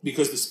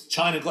 because the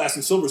china, glass,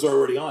 and silver is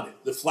already on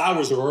it. The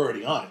flowers are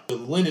already on it. The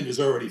linen is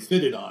already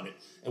fitted on it.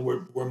 And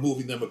we're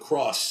moving them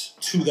across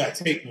to that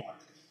tape mark.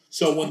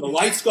 So when the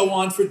lights go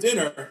on for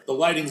dinner, the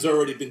lighting's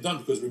already been done,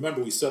 because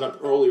remember, we set up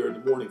earlier in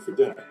the morning for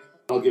dinner.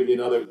 I'll give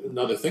you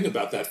another thing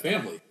about that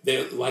family.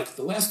 They're like,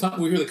 the last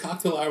time we were here, the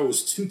cocktail hour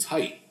was too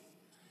tight.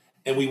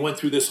 And we went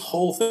through this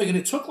whole thing, and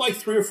it took like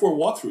 3 or 4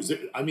 walkthroughs.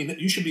 I mean,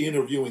 you should be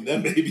interviewing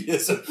them maybe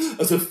as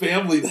a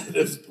family that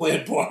has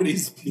planned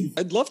parties.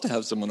 I'd love to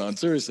have someone on,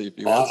 seriously, if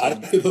you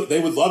had someone. They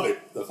would love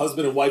it. The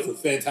husband and wife are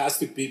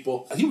fantastic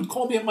people. He would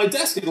call me at my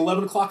desk at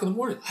 11 o'clock in the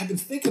morning. I've been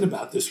thinking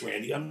about this,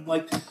 Randy. I'm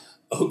like,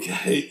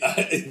 okay.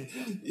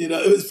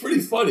 It was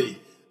pretty funny.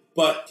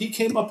 But he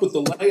came up with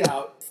the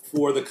layout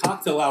for the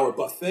cocktail hour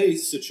buffet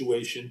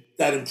situation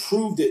that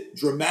improved it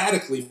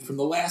dramatically from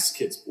the last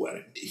kid's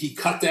wedding. He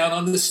cut down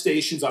on the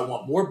stations. I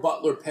want more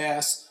butler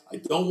pass. I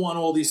don't want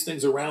all these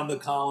things around the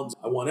columns.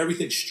 I want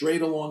everything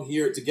straight along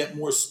here to get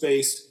more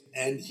space.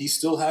 And he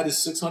still had his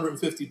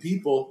 650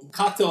 people.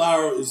 Cocktail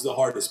hour is the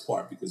hardest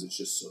part because it's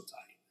just so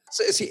tight.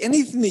 So, see,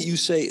 anything that you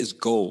say is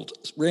gold.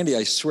 Randy,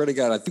 I swear to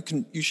God,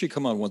 you should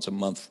come on once a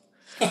month.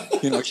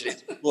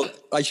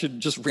 I should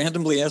just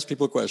randomly ask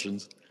people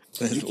questions.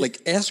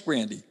 Like, ask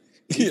Randy.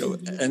 You're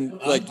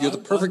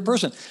the perfect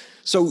person.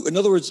 So, in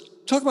other words,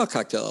 talk about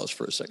cocktail hours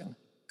for a second,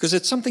 because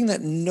it's something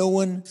that no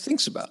one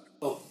thinks about.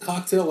 Well,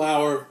 cocktail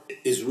hour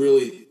is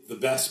really the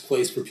best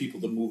place for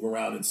people to move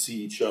around and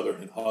see each other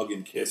and hug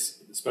and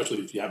kiss, especially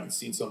if you haven't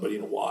seen somebody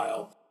in a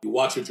while. You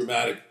watch a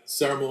dramatic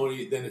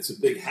ceremony, then it's a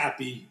big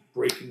happy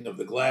breaking of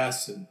the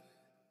glass, and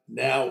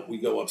now we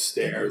go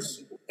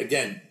upstairs.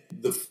 Again,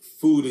 the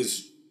food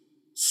is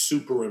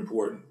super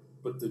important,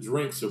 but the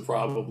drinks are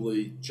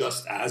probably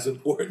just as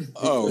important.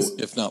 Oh,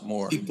 if not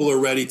more. People are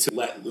ready to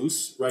let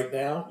loose right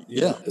now.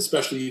 Yeah.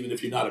 Especially even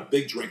if you're not a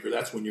big drinker,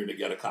 that's when you're going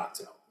to get a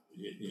cocktail.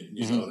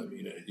 You know what I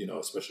mean?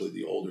 Especially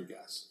the older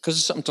guys. Because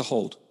it's something to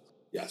hold.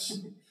 Yes.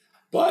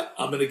 But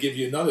I'm going to give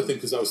you another thing,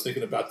 because I was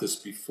thinking about this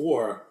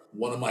before.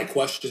 One of my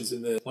questions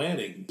in the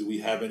planning, do we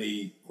have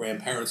any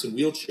grandparents in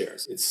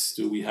wheelchairs?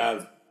 Do we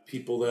have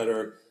people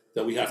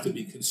that we have to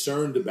be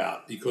concerned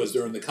about? Because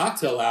during the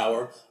cocktail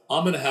hour,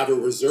 I'm going to have a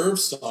reserve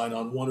sign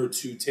on 1 or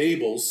 2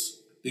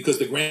 tables, because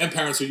the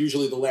grandparents are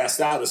usually the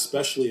last out,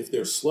 especially if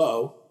they're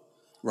slow.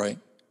 Right.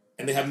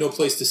 And they have no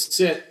place to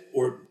sit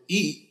or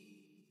eat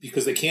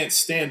because they can't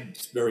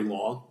stand very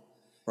long.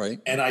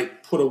 Right. And I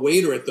put a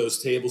waiter at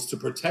those tables to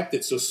protect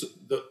it.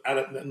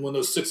 And when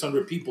those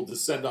 600 people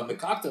descend on the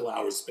cocktail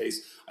hour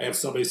space, I have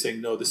somebody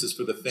saying, no, this is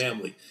for the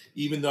family.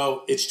 Even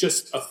though it's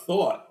just a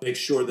thought, make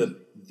sure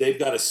that they've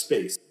got a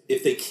space.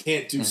 If they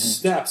can't do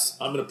steps,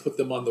 I'm going to put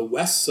them on the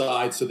west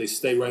side so they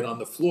stay right on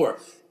the floor.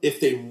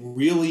 If they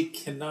really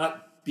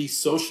cannot be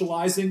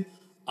socializing,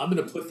 I'm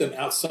going to put them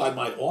outside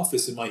my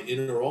office, in my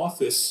inner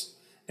office,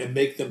 and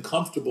make them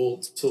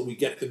comfortable till we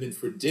get them in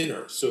for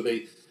dinner.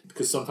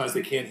 Because sometimes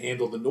they can't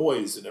handle the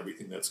noise and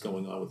everything that's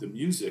going on with the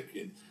music.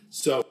 And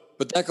so,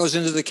 but that goes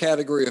into the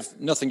category of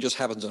nothing just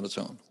happens on its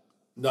own.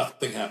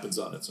 Nothing happens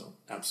on its own.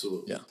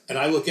 Absolutely. Yeah. And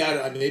I look at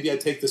it, maybe I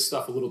take this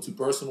stuff a little too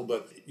personal,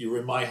 but you're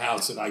in my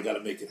house and I got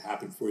to make it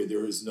happen for you.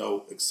 There is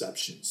no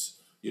exceptions,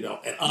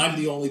 and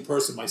I'm the only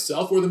person,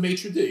 myself or the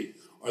maitre d'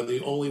 are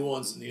the only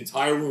ones in the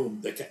entire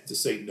room that get to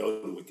say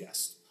no to a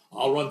guest.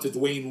 I'll run to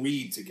Dwayne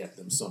Reed to get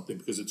them something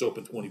because it's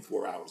open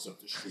 24 hours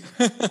up the street.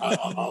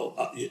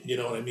 You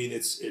know what I mean?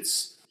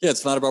 It's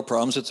not about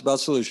problems. It's about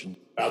solutions.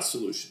 About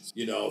solutions.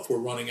 If we're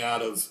running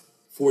out of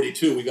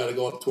 42, we got to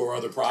go up to our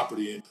other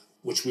property and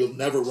which we'll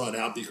never run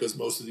out because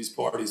most of these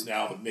parties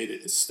now have made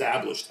it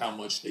established how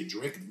much they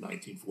drink in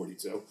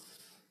 1942.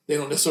 They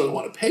don't necessarily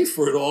want to pay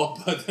for it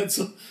all, but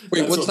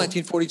Wait, what's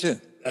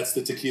 1942? That's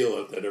the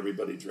tequila that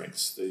everybody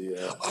drinks. The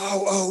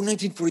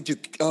 1942.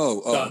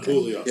 Don okay.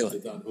 Julio. Yeah. The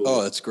Don Julio.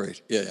 Oh, that's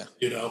great. Yeah.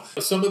 You know,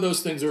 some of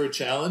those things are a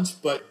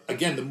challenge, but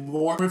again, the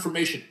more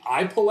information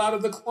I pull out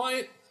of the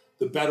client,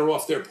 the better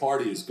off their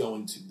party is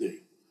going to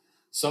be.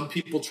 Some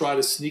people try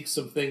to sneak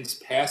some things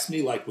past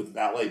me, like with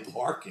valet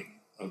parking.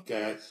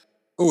 Okay.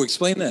 Oh,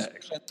 explain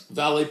that.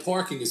 Valet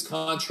parking is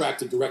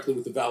contracted directly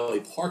with the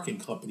valet parking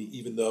company,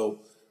 even though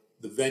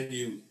the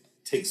venue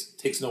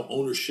takes no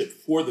ownership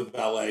for the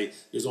valet.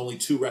 There's only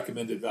 2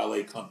 recommended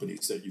valet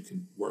companies that you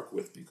can work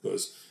with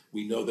because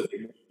we know that they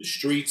know the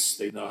streets,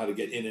 they know how to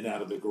get in and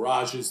out of the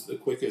garages the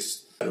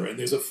quickest. And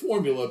there's a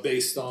formula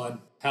based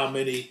on how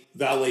many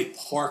valet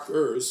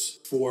parkers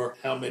for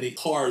how many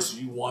cars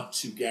you want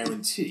to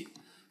guarantee.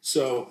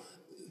 So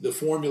the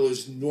formula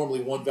is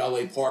normally 1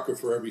 valet parker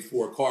for every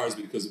 4 cars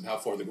because of how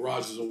far the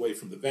garage is away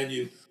from the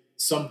venue.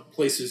 Some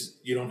places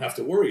you don't have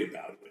to worry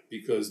about it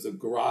because the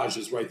garage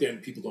is right there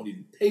and people don't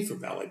even pay for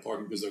valet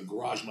parking because their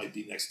garage might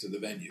be next to the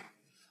venue.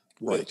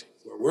 Right.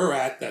 Where we're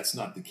at, that's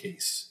not the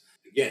case.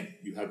 Again,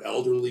 you have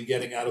elderly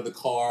getting out of the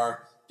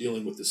car,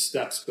 dealing with the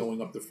steps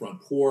going up the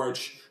front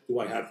porch. Do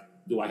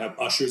I have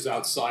ushers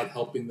outside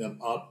helping them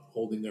up,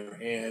 holding their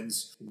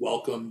hands,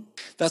 welcome?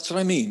 That's what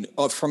I mean.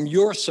 From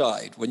your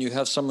side, when you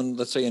have someone,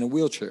 let's say, in a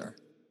wheelchair,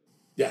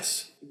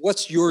 Yes.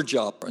 what's your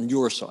job on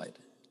your side?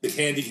 The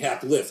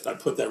handicap lift. I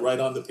put that right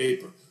on the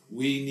paper.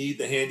 We need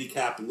the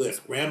handicap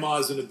lift.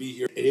 Grandma's going to be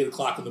here at 8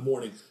 o'clock in the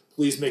morning.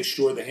 Please make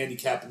sure the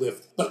handicap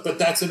lift. But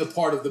that's in a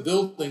part of the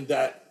building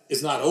that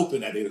is not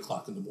open at 8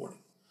 o'clock in the morning.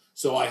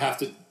 So I have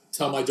to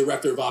tell my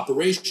director of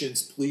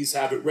operations, please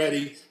have it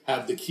ready,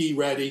 have the key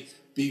ready,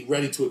 be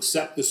ready to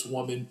accept this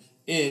woman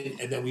in,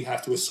 and then we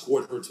have to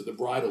escort her to the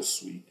bridal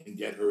suite and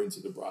get her into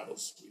the bridal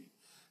suite.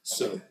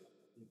 So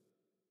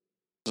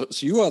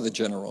you are the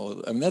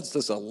general. I mean,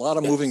 that's a lot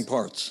of moving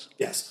parts.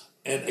 Yes.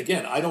 And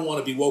again, I don't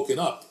want to be woken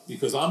up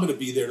because I'm going to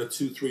be there to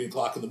 2, 3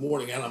 o'clock in the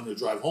morning and I'm going to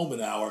drive home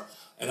an hour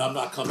and I'm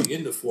not coming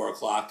in to 4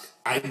 o'clock.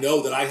 I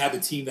know that I have a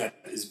team that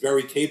is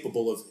very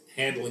capable of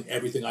handling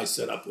everything I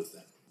set up with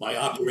them. My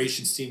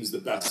operations team is the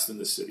best in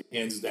the city,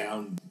 hands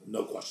down,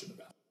 no question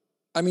about it.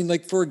 I mean,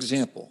 like, for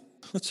example,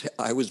 let's say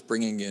I was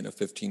bringing in a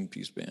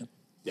 15-piece band.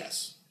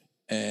 Yes.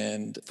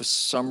 And for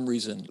some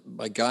reason,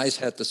 my guys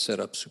had to set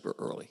up super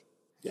early.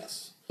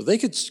 Yes. So they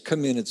could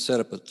come in and set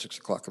up at 6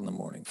 o'clock in the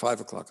morning,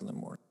 5 o'clock in the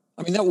morning.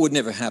 I mean, that would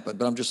never happen,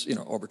 but I'm just,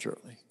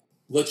 arbitrarily.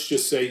 Let's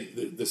just say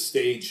the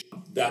stage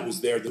that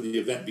was there, the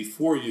event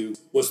before you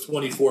was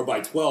 24 by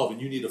 12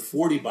 and you need a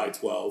 40 by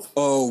 12.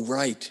 Oh,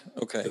 right.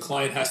 Okay. The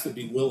client has to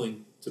be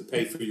willing to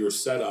pay for your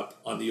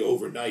setup on the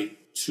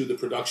overnight to the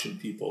production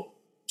people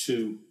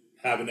to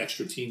have an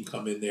extra team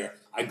come in there.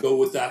 I go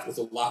with that with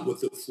a lot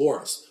with the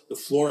florist. The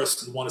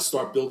florists want to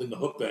start building the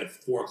hoop at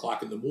 4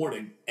 o'clock in the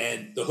morning,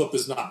 and the hoop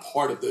is not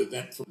part of the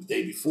event from the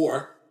day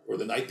before or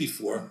the night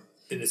before,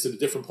 and it's in a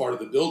different part of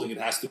the building. It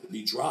has to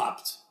be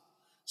dropped.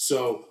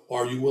 So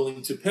are you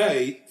willing to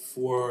pay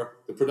for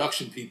the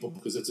production people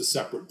because it's a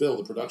separate bill?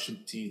 The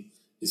production team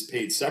is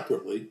paid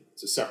separately.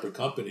 It's a separate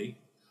company.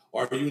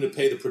 Are you going to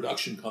pay the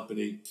production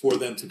company for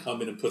them to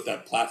come in and put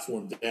that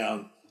platform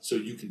down so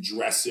you can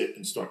dress it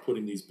and start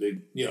putting these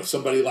big,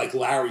 somebody like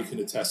Larry can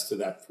attest to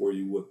that for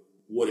you,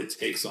 what it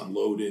takes on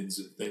load-ins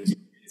and things.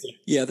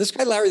 Yeah, this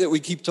guy Larry that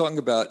we keep talking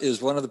about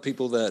is one of the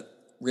people that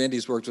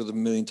Randy's worked with a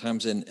million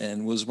times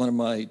and was one of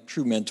my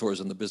true mentors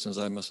in the business.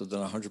 I must have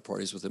done 100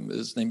 parties with him.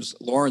 His name is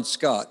Lawrence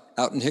Scott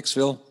out in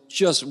Hicksville.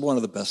 Just one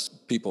of the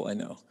best people I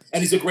know.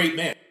 And he's a great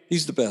man.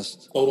 He's the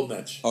best. Total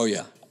mensch. Oh,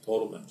 yeah.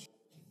 Total mensch.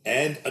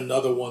 And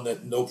another one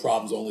that no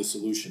problems, only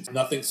solutions.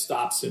 Nothing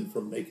stops him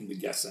from making the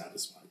guest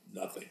satisfied.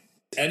 Nothing.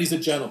 And he's a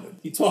gentleman.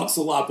 He talks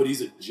a lot, but he's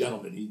a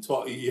gentleman. He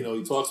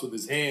talks with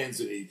his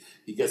hands and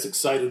he gets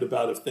excited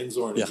about if things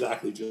aren't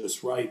exactly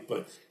just right.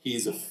 But he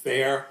is a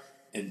fair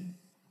and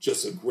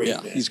just a great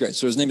man. Yeah, he's great.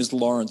 So his name is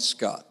Lawrence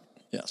Scott.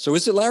 Yeah. So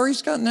is it Larry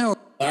Scott now?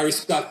 Larry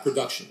Scott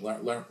Production.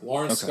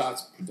 Lawrence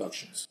Scott's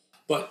Productions.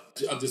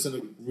 But I'm just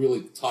going to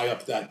really tie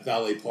up that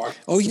valet park.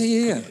 Oh,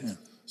 yeah.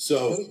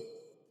 So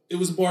it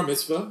was a bar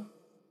mitzvah.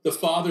 The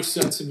father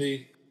said to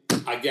me,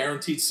 I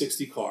guaranteed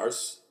 60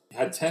 cars.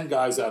 Had 10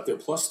 guys out there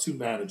plus 2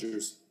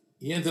 managers.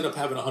 He ended up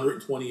having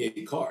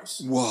 128 cars.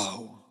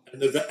 Wow.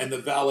 And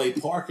the valet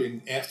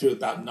parking, after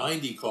about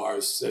 90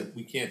 cars, said,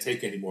 we can't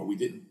take any more. We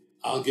didn't.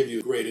 I'll give you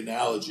a great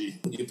analogy.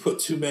 When you put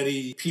too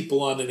many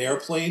people on an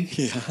airplane,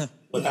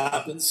 what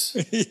happens?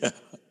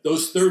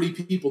 Those 30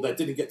 people that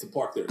didn't get to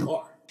park their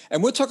car.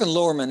 And we're talking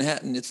lower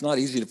Manhattan. It's not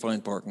easy to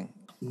find parking.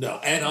 No.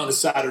 And on a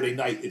Saturday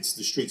night, the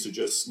streets are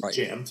just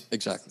jammed.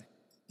 Exactly.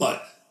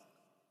 But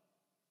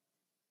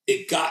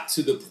it got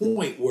to the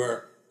point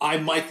where I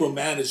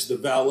micromanaged the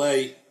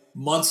valet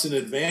months in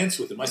advance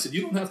with him. I said,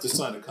 you don't have to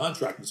sign a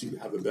contract until you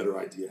have a better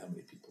idea how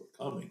many people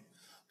are coming.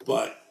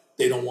 But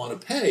they don't want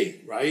to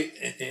pay, right?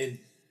 And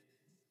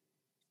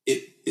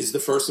it is the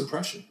first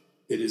impression.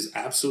 It is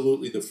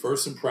absolutely the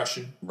first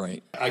impression.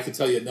 Right. I could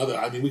tell you another.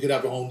 I mean, we could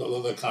have a whole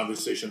other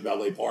conversation about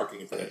valet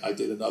parking. I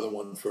did another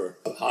one for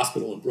a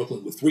hospital in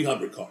Brooklyn with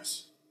 300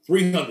 cars.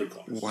 300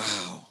 cars.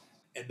 Wow.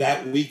 And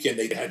that weekend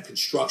they had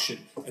construction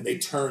and they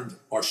turned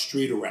our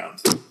street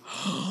around.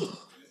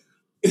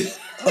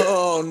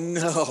 Oh,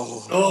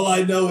 no. All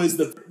I know is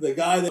the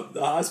guy at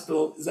the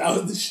hospital is out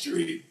in the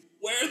street.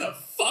 Where the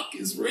fuck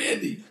is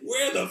Randy?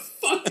 Where the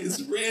fuck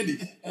is Randy?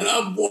 And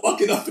I'm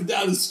walking up and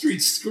down the street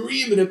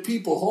screaming at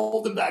people,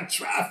 holding back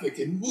traffic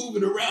and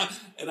moving around.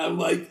 And I'm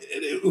like,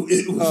 it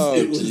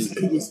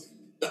was.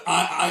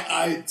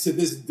 I to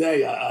this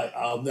day,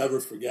 I'll never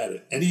forget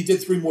it. And he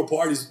did 3 more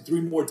parties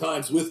 3 more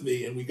times with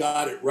me, and we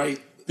got it right.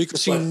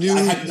 Because he knew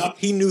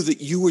that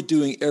you were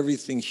doing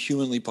everything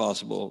humanly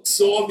possible.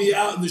 Saw me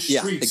out in the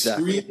street,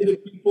 exactly. screaming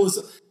at people.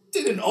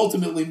 Didn't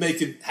ultimately make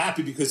him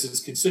happy because his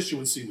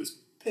constituency was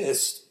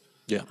pissed.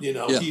 Yeah.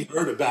 He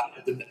heard about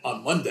it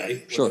on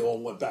Monday when they all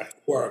went back to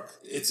work.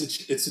 It's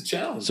a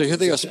challenge. So here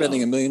they are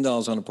spending $1 million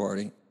on a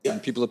party. Yeah.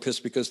 And people are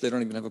pissed because they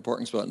don't even have a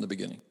parking spot in the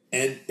beginning.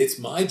 And it's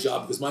my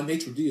job because my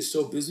maitre d' is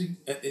so busy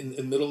in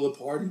the middle of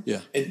the party.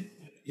 Yeah. And,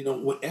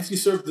 after you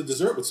serve the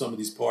dessert with some of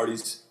these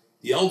parties,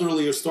 the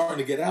elderly are starting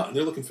to get out and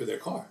they're looking for their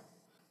car.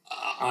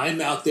 I'm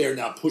out there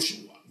now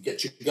pushing,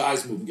 get your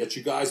guys moving.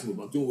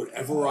 I'm doing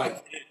whatever I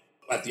can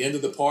at the end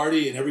of the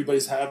party, and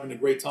everybody's having a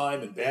great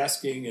time and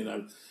basking, and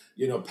I'm,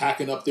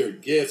 packing up their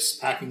gifts,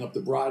 packing up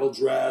the bridal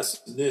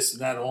dress, and this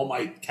and that. And all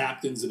my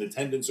captains and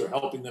attendants are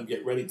helping them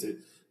get ready to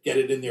get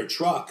it in their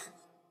truck.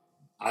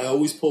 I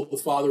always pull the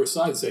father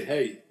aside and say,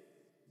 hey,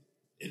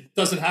 it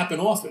doesn't happen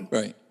often.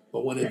 Right.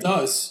 But when it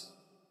does,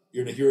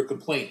 you're going to hear a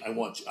complaint. I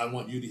want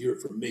you to hear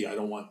it from me. I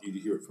don't want you to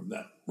hear it from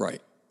them.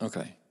 Right.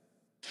 Okay.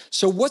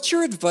 So what's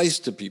your advice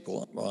to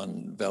people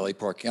on valet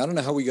parking? I don't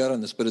know how we got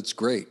on this, but it's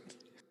great.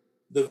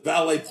 The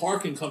valet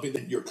parking company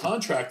that you're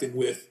contracting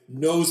with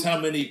knows how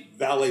many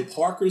valet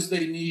parkers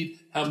they need,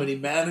 how many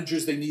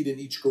managers they need in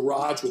each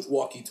garage with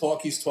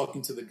walkie-talkies,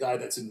 talking to the guy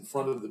that's in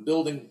front of the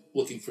building,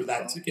 looking for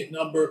that ticket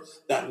number,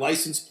 that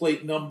license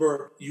plate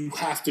number. You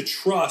have to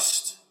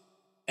trust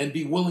and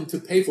be willing to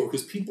pay for it,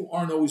 because people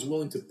aren't always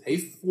willing to pay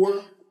for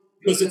it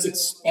because it's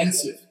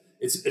expensive.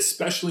 It's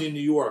especially in New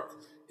York,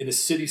 in a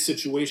city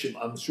situation.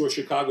 I'm sure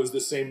Chicago's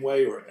the same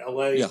way, or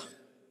LA. Yeah.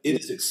 It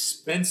is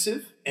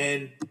expensive,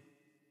 and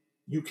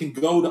you can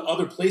go to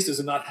other places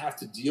and not have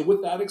to deal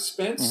with that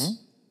expense.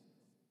 Mm-hmm.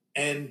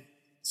 And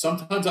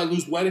sometimes I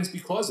lose weddings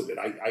because of it.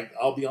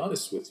 I'll be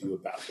honest with you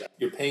about that.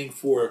 You're paying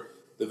for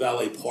the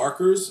valet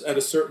parkers at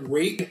a certain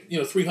rate.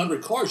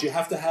 300 cars, you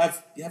have to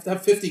have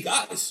 50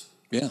 guys.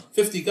 Yeah.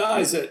 50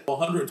 guys at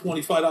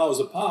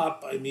 $125 a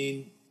pop. I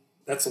mean,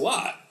 that's a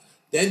lot.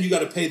 Then you got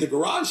to pay the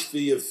garage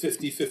fee of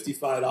 $50,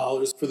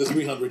 $55 for the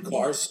 300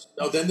 cars.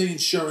 Now, then the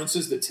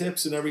insurances, the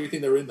tips, and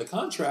everything that are in the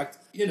contract.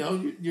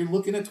 You're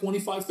looking at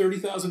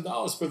 $25,000,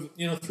 $30,000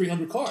 for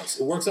 300 cars.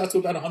 It works out to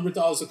about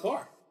 $100 a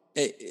car.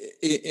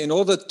 In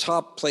all the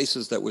top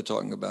places that we're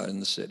talking about in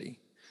the city,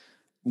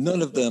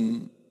 none of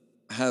them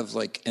have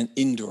like an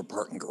indoor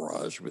parking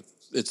garage with.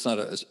 It's not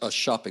a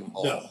shopping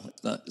mall. No.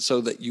 It's not,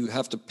 so that you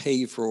have to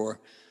pay for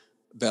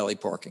valet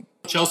parking.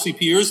 Chelsea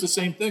Piers, the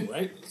same thing,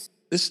 right?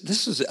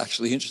 This is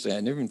actually interesting.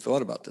 I never even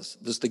thought about this.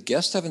 Does the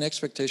guest have an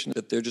expectation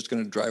that they're just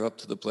going to drive up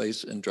to the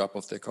place and drop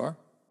off their car?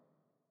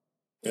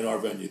 In our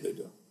venue, they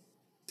do.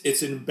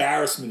 It's an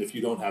embarrassment if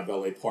you don't have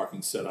valet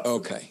parking set up.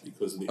 Okay.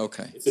 Because of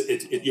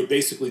you're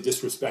basically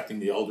disrespecting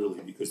the elderly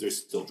because they're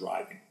still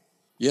driving.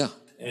 Yeah.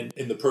 And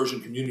in the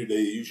Persian community,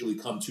 they usually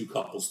come 2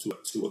 couples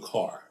to a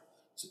car.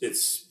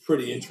 It's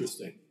pretty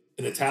interesting.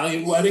 An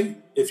Italian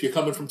wedding, if you're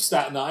coming from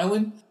Staten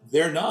Island,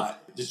 they're not.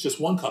 It's just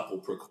 1 couple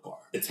per car.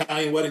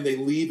 Italian wedding, they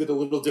leave at a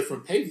little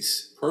different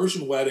pace.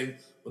 Persian wedding,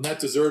 when that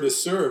dessert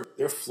is served,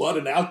 they're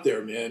flooding out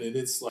there, man. And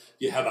it's like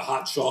you have a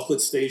hot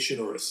chocolate station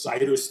or a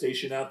cider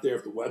station out there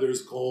if the weather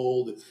is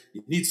cold.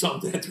 You need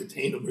something to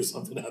entertain them or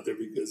something out there,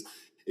 because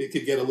it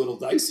could get a little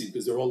dicey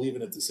because they're all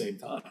leaving at the same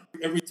time.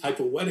 Every type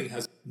of wedding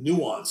has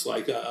nuance,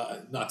 like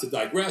not to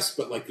digress,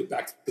 but like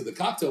back to the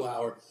cocktail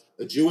hour.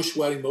 A Jewish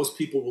wedding, most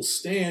people will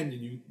stand,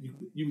 and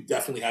you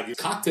definitely have your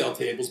cocktail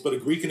tables. But a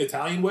Greek and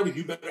Italian wedding,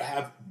 you better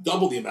have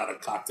double the amount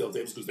of cocktail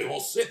tables because they all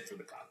sit for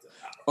the cocktail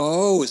hour.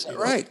 Oh, is that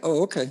right?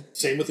 Oh, okay.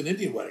 Same with an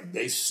Indian wedding.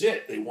 They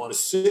sit. They want to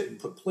sit and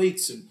put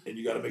plates, and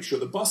you got to make sure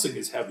the busing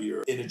is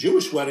heavier. In a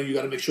Jewish wedding, you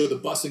got to make sure the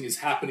busing is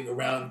happening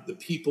around the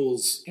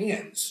people's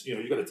hands.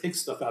 You got to take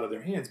stuff out of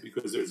their hands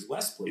because there's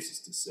less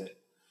places to sit.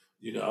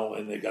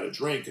 And they got a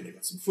drink and they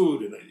got some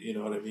food, and you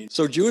know what I mean?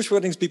 So Jewish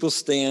weddings, people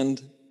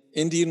stand.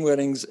 Indian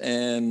weddings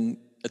and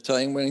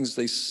Italian weddings,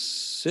 they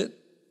sit?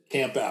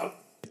 Camp out.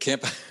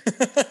 Camp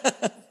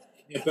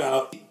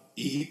out,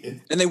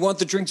 eat. And they want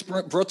the drinks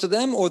brought to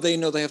them, or they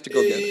know they have to go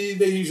get it?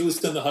 They usually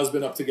send the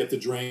husband up to get the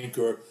drink,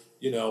 or,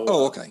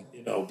 Oh, okay.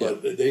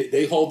 But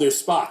they hold their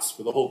spots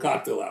for the whole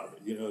cocktail hour.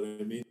 You know what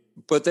I mean?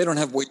 But they don't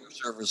have waiter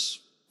service.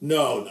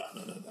 No.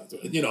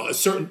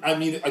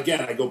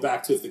 Again, I go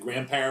back to if the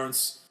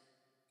grandparents.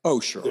 Oh,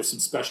 sure. There's some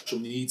special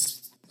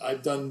needs.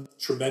 I've done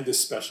tremendous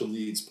special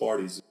needs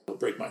parties.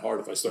 break my heart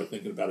if I start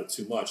thinking about it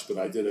too much, but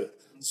I did a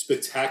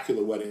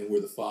spectacular wedding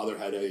where the father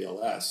had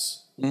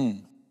ALS.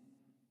 Mm.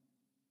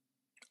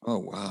 Oh,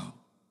 wow.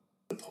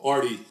 The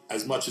party,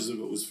 as much as it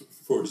was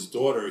for his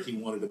daughter, he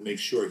wanted to make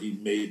sure he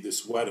made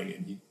this wedding,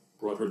 and he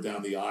brought her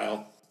down the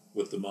aisle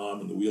with the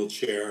mom in the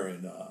wheelchair,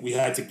 and we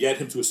had to get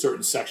him to a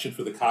certain section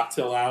for the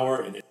cocktail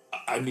hour,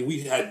 and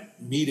we had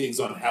meetings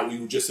on how we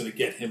were just going to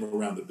get him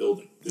around the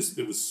building.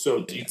 It was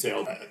so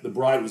detailed. The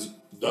bride was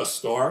the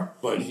star,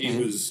 but he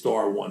was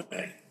star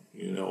 1A.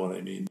 You know what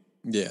I mean?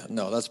 Yeah,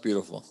 no, that's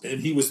beautiful.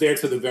 And he was there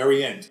to the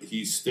very end.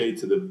 He stayed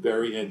to the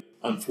very end.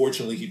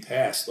 Unfortunately, he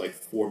passed like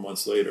 4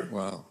 months later.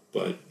 Wow.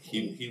 But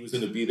he was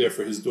going to be there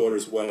for his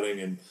daughter's wedding,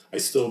 and I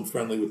still am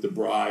friendly with the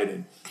bride.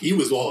 And he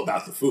was all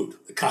about the food.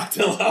 The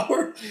cocktail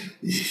hour,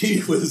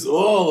 he was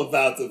all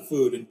about the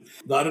food. And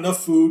not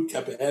enough food,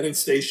 kept adding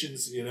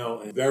stations,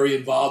 and very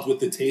involved with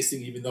the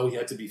tasting, even though he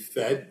had to be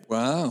fed.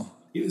 Wow.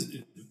 He was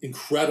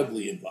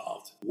incredibly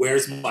involved.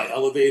 Where's my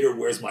elevator?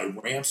 Where's my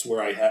ramps?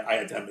 Where I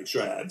had to make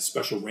sure I had a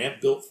special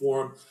ramp built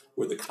for him.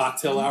 Where the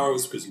cocktail hour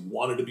was, because he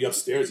wanted to be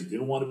upstairs. He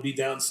didn't want to be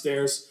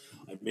downstairs.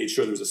 I made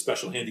sure there was a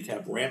special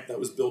handicap ramp that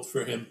was built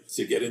for him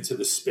to get into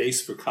the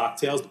space for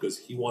cocktails, because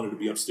he wanted to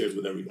be upstairs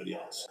with everybody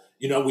else.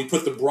 We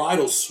put the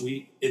bridal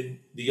suite in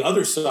the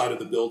other side of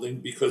the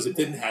building because it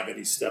didn't have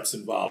any steps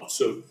involved.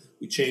 So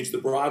we changed the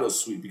bridal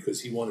suite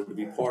because he wanted to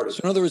be part of it.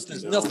 So in other words,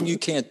 there's nothing you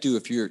can't do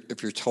if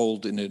you're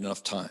told in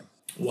enough time.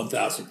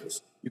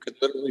 1,000%. You could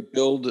literally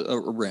build a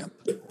ramp.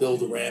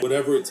 Build a ramp,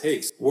 whatever it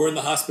takes. We're in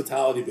the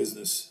hospitality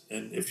business,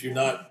 and if you're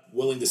not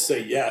willing to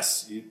say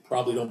yes, you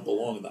probably don't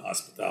belong in the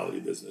hospitality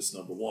business,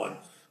 number one.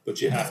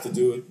 But you have to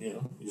do it.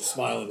 You're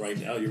smiling right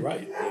now. You're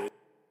right.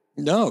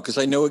 No, because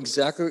I know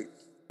exactly.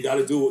 You got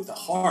to do it with the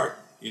heart,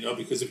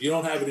 because if you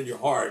don't have it in your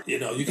heart, you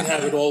can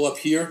have it all up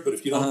here, but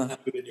if you don't have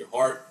it in your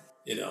heart,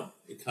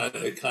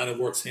 it kind of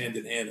works hand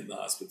in hand in the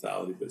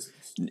hospitality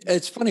business.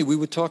 It's funny. We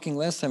were talking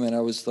last time, and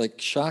I was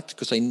like shocked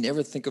because I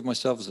never think of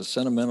myself as a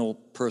sentimental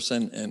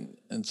person.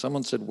 And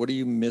someone said, "What do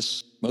you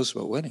miss most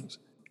about weddings?"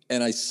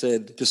 And I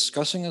said,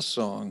 discussing a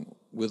song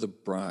with a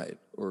bride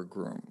or a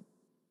groom,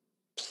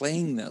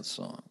 playing that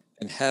song,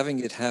 and having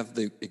it have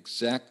the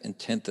exact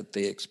intent that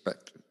they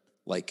expected,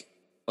 like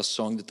a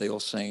song that they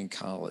all sang in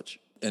college.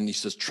 And he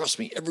says, "Trust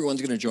me,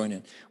 everyone's going to join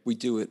in." We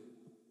do it.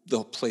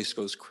 The place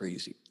goes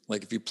crazy.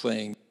 Like if you're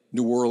playing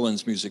New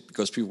Orleans music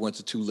because people went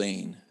to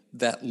Tulane,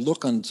 that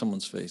look on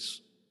someone's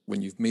face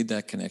when you've made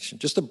that connection,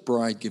 just a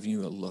bride giving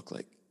you a look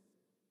like,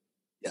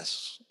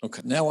 yes,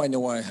 okay, now I know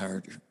why I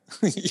hired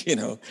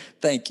you.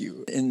 Thank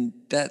you. And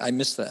that, I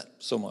miss that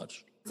so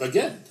much.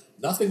 Again,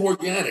 nothing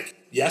organic.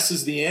 Yes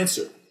is the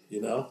answer,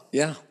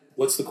 Yeah.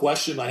 What's the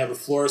question? I have a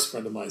florist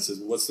friend of mine who says,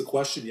 "What's the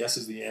question?" Yes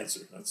is the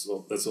answer. That's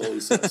all he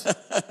says.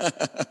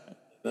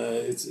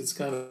 It's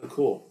kind of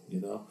cool,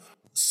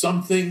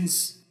 Some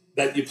things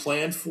that you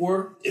planned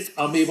for, if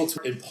I'm able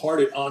to impart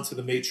it onto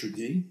the maitre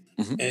d',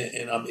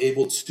 and I'm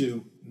able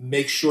to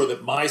make sure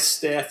that my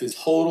staff is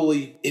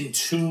totally in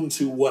tune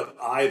to what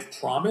I've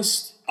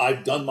promised,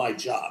 I've done my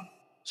job.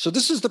 So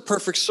this is the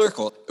perfect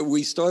circle.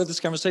 We started this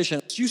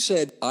conversation. You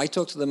said, I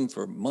talked to them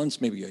for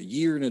months, maybe a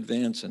year in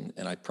advance, and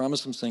I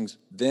promised them things.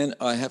 Then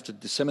I have to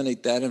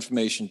disseminate that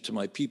information to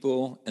my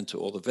people and to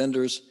all the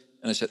vendors.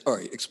 And I said, all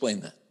right,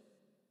 explain that.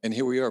 And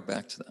here we are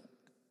back to that.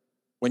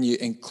 When you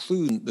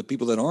include the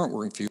people that aren't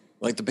working for you,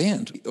 like the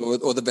band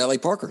or the valet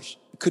parkers,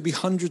 it could be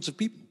hundreds of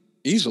people,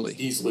 easily.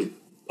 Easily,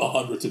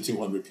 100 to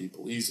 200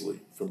 people, easily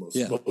for most.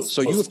 Yeah.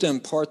 So you have to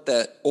impart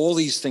all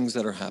these things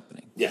that are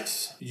happening.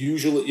 Yes.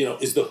 Usually,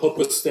 is the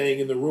chuppah staying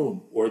in the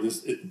room, or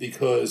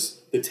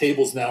because the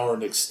tables now are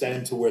an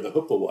extend to where the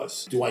chuppah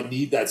was? Do I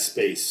need that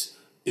space?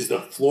 Is the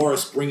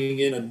florist bringing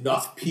in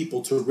enough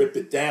people to rip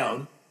it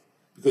down?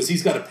 Because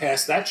he's got to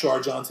pass that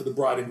charge on to the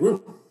bride and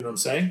groom. You know what I'm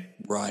saying?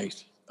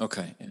 Right.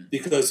 Okay. Yeah.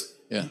 Because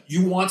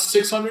you want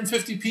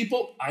 650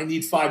 people, I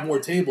need 5 more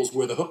tables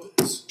where the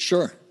chuppah is.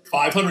 Sure.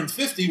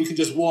 550, we can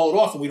just wall it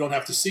off and we don't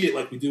have to see it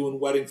like we do in a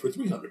wedding for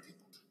 300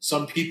 people.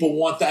 Some people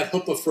want that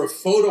chuppah for a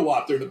photo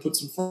op. They're going to put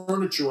some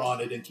furniture on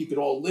it and keep it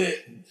all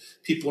lit. And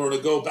people are going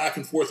to go back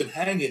and forth and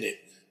hang in it.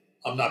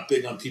 I'm not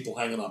big on people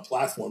hanging on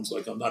platforms.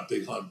 Like I'm not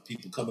big on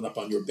people coming up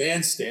on your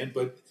bandstand,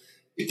 but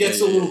it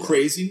gets a little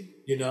crazy,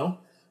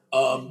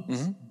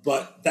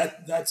 But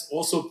that's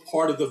also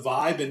part of the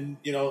vibe,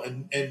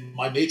 and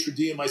my maitre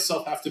d' and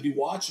myself have to be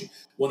watching.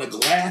 When a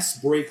glass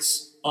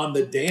breaks on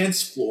the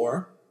dance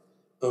floor,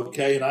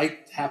 okay, and I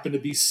happen to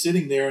be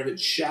sitting there and it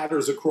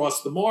shatters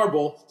across the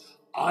marble,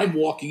 I'm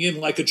walking in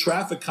like a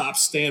traffic cop,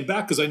 stand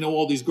back because I know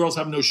all these girls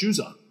have no shoes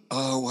on.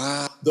 Oh,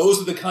 wow. Those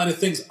are the kind of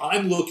things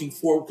I'm looking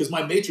for because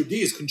my maitre d'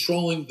 is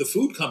controlling the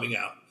food coming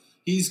out.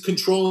 He's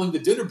controlling the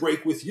dinner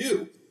break with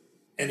you.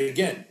 And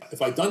again,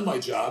 if I've done my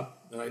job,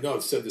 and I know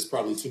I've said this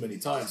probably too many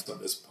times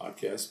on this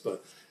podcast,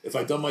 but if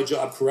I've done my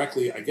job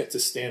correctly, I get to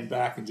stand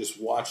back and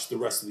just watch the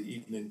rest of the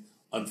evening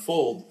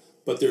unfold.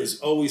 But there's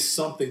always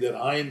something that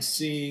I'm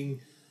seeing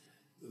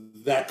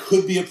that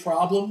could be a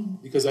problem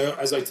because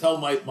as I tell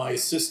my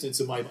assistants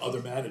and my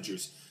other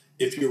managers,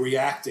 if you're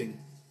reacting,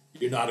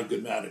 you're not a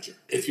good manager.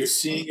 If you're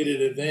seeing it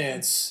in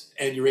advance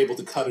and you're able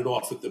to cut it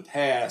off with the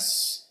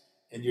pass,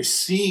 and you're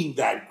seeing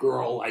that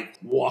girl like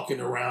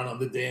walking around on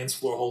the dance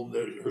floor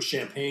holding her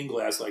champagne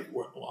glass, like,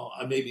 well,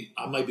 I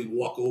might be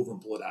walk over and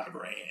pull it out of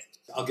her hand.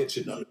 I'll get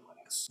you another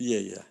glass.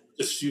 Yeah.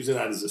 Just using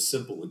that as a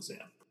simple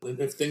example. And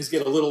if things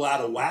get a little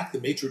out of whack,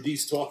 the maitre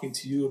d's talking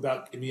to you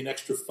about give me an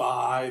extra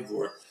 $5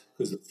 or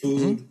because of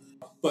food.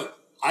 Mm-hmm. But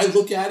I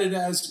look at it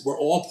as we're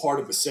all part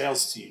of a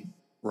sales team.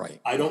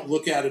 Right. I don't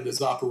look at it as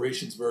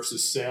operations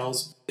versus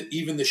sales.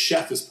 Even the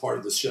chef is part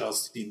of the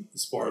sales team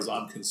as far as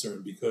I'm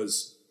concerned,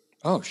 because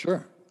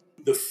sure.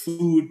 The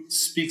food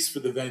speaks for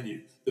the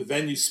venue. The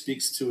venue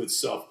speaks to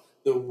itself.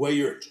 The way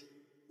you're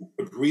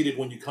greeted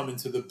when you come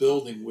into the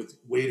building with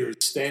waiters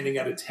standing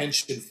at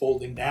attention,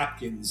 folding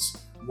napkins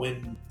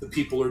when the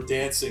people are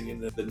dancing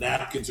and the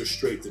napkins are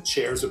straight, the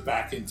chairs are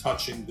back in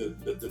touching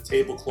the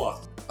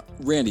tablecloth.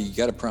 Randy, you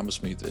got to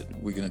promise me that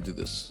we're going to do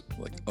this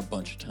like a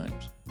bunch of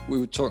times. We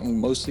were talking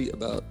mostly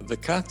about the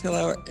cocktail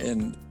hour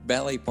and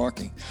valet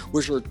parking,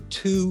 which are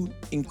two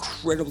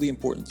incredibly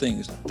important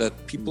things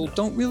that people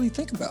don't really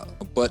think about.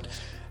 But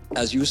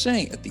as you were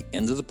saying, at the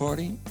end of the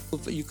party,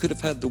 you could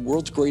have had the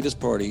world's greatest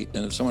party,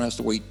 and if someone has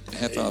to wait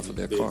half hour for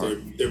their car.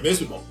 They're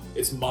miserable.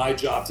 It's my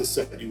job to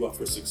set you up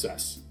for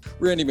success.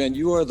 Randy, man,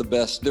 you are the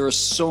best. There are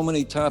so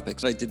many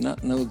topics. I did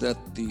not know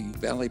that the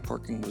valet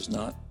parking was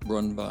not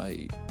run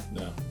by...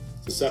 No.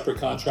 It's a separate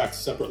contract,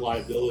 separate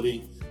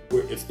liability.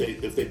 Where if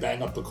they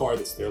bang up the car,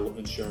 that's their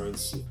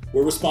insurance.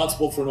 We're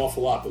responsible for an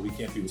awful lot, but we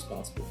can't be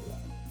responsible for that.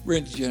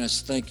 Randy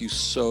Janis, thank you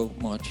so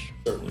much.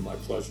 Certainly my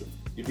pleasure.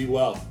 You be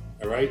well,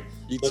 all right?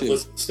 You too.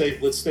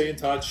 Let's stay in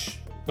touch.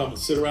 Come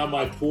sit around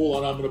my pool,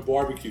 and I'm going to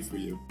barbecue for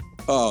you.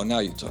 Oh, now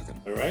you're talking.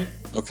 All right?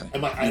 Okay.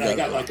 And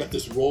I got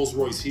this Rolls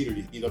Royce heater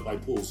to heat up my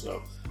pool,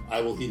 so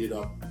I will heat it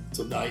up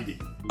to 90,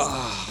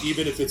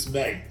 even if it's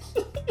May.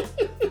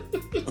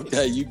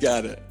 Okay, you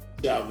got it.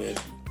 Yeah, man.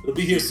 It'll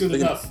be here soon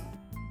enough.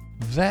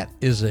 That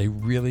is a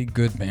really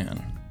good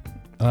man.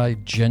 I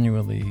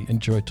genuinely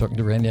enjoyed talking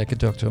to Randy. I could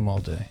talk to him all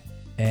day.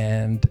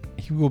 And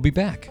he will be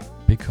back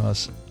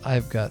because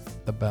I've got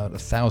about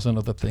 1,000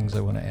 other things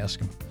I want to ask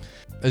him.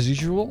 As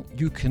usual,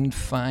 you can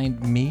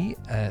find me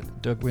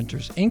at Doug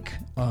Winters Inc.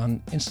 on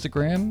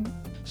Instagram.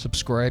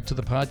 Subscribe to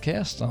the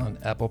podcast on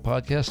Apple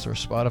Podcasts or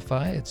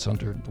Spotify. It's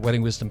under the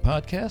Wedding Wisdom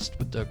Podcast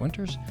with Doug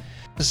Winters.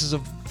 This is a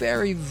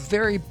very,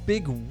 very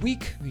big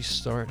week. We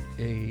start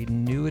a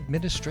new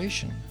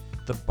administration,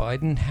 the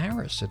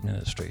Biden-Harris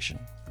administration.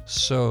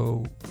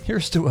 So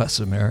here's to us,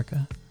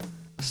 America.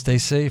 Stay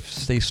safe,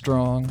 stay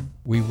strong.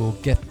 We will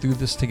get through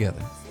this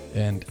together.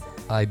 And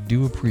I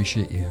do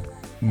appreciate you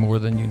more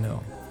than you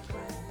know.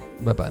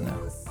 Bye-bye now.